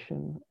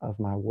continuation of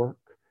my work,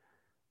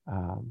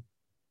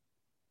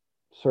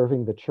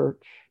 serving the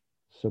church,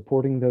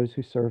 supporting those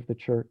who serve the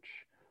church,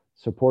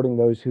 supporting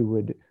those who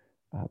would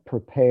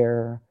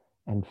prepare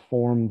and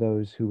form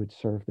those who would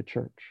serve the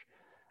church.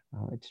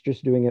 It's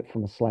just doing it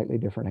from a slightly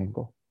different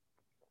angle.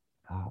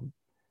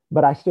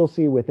 But I still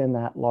see within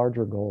that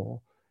larger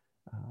goal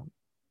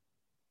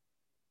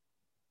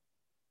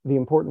the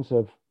importance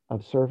of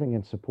serving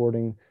and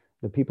supporting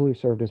the people who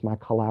served as my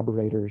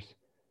collaborators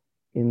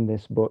in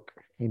this book.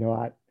 You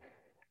know,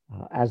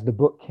 as the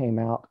book came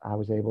out, I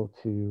was able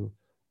to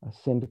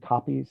send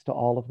copies to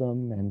all of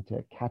them and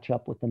to catch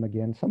up with them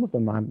again. Some of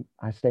them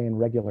I stay in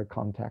regular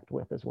contact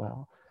with as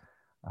well,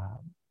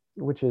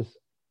 which is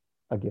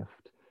a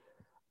gift.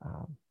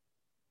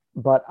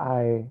 But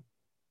I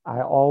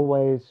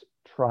always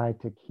try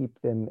to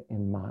keep them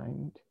in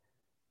mind,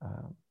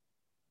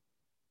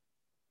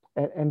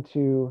 and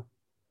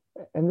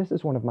this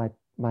is one of my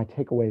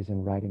takeaways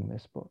in writing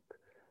this book.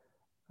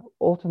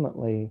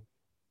 Ultimately,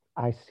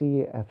 I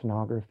see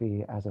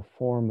ethnography as a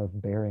form of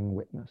bearing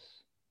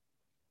witness,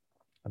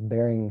 of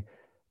bearing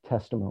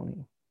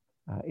testimony,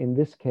 in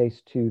this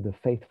case to the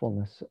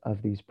faithfulness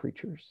of these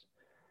preachers.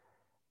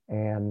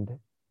 And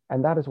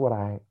that is what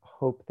I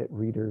hope that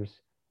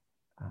readers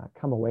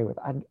come away with.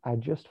 I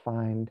just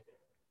find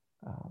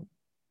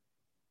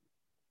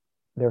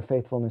their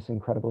faithfulness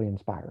incredibly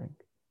inspiring.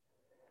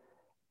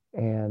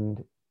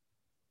 And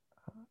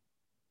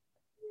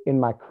in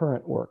my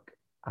current work,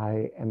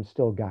 I am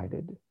still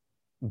guided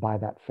by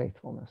that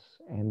faithfulness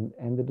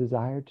and the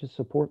desire to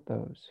support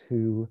those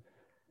who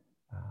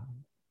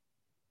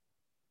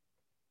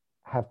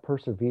have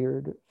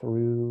persevered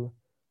through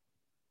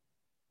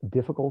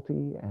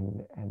difficulty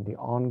and the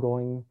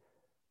ongoing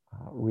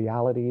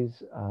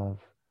realities of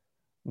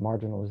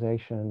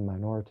marginalization,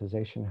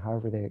 minoritization,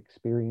 however they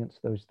experience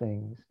those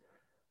things,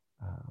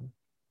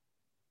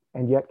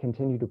 and yet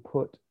continue to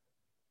put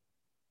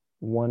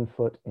one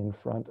foot in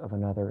front of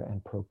another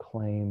and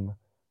proclaim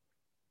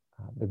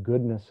the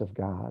goodness of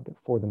God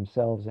for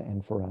themselves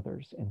and for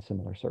others in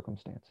similar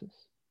circumstances.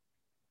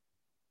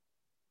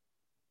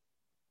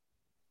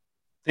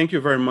 Thank you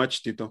very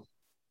much, Tito.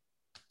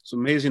 It's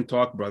amazing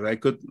talk, brother. I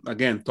could,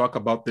 again, talk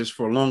about this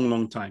for a long,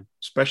 long time,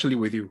 especially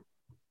with you.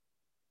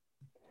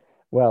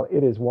 Well,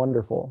 it is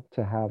wonderful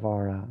to have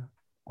our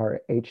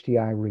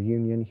HTI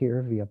reunion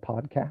here via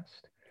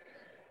podcast.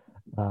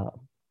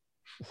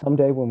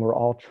 Someday when we're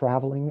all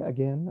traveling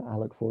again, I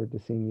look forward to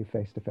seeing you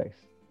face to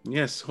face.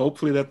 Yes,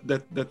 hopefully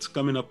that's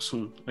coming up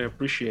soon. I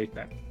appreciate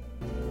that.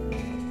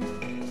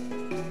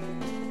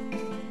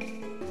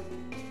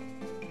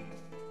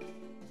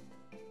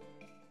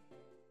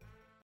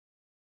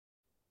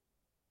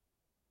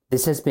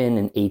 This has been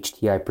an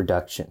HTI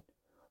production.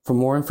 For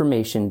more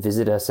information,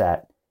 visit us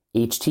at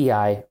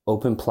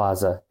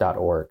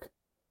htiopenplaza.org.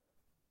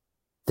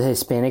 The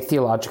Hispanic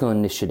Theological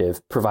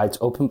Initiative provides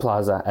Open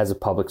Plaza as a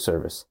public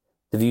service.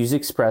 The views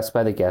expressed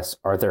by the guests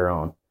are their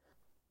own.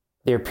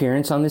 Their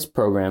appearance on this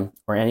program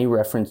or any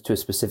reference to a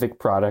specific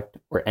product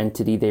or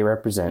entity they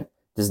represent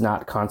does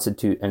not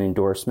constitute an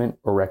endorsement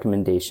or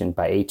recommendation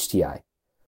by HTI.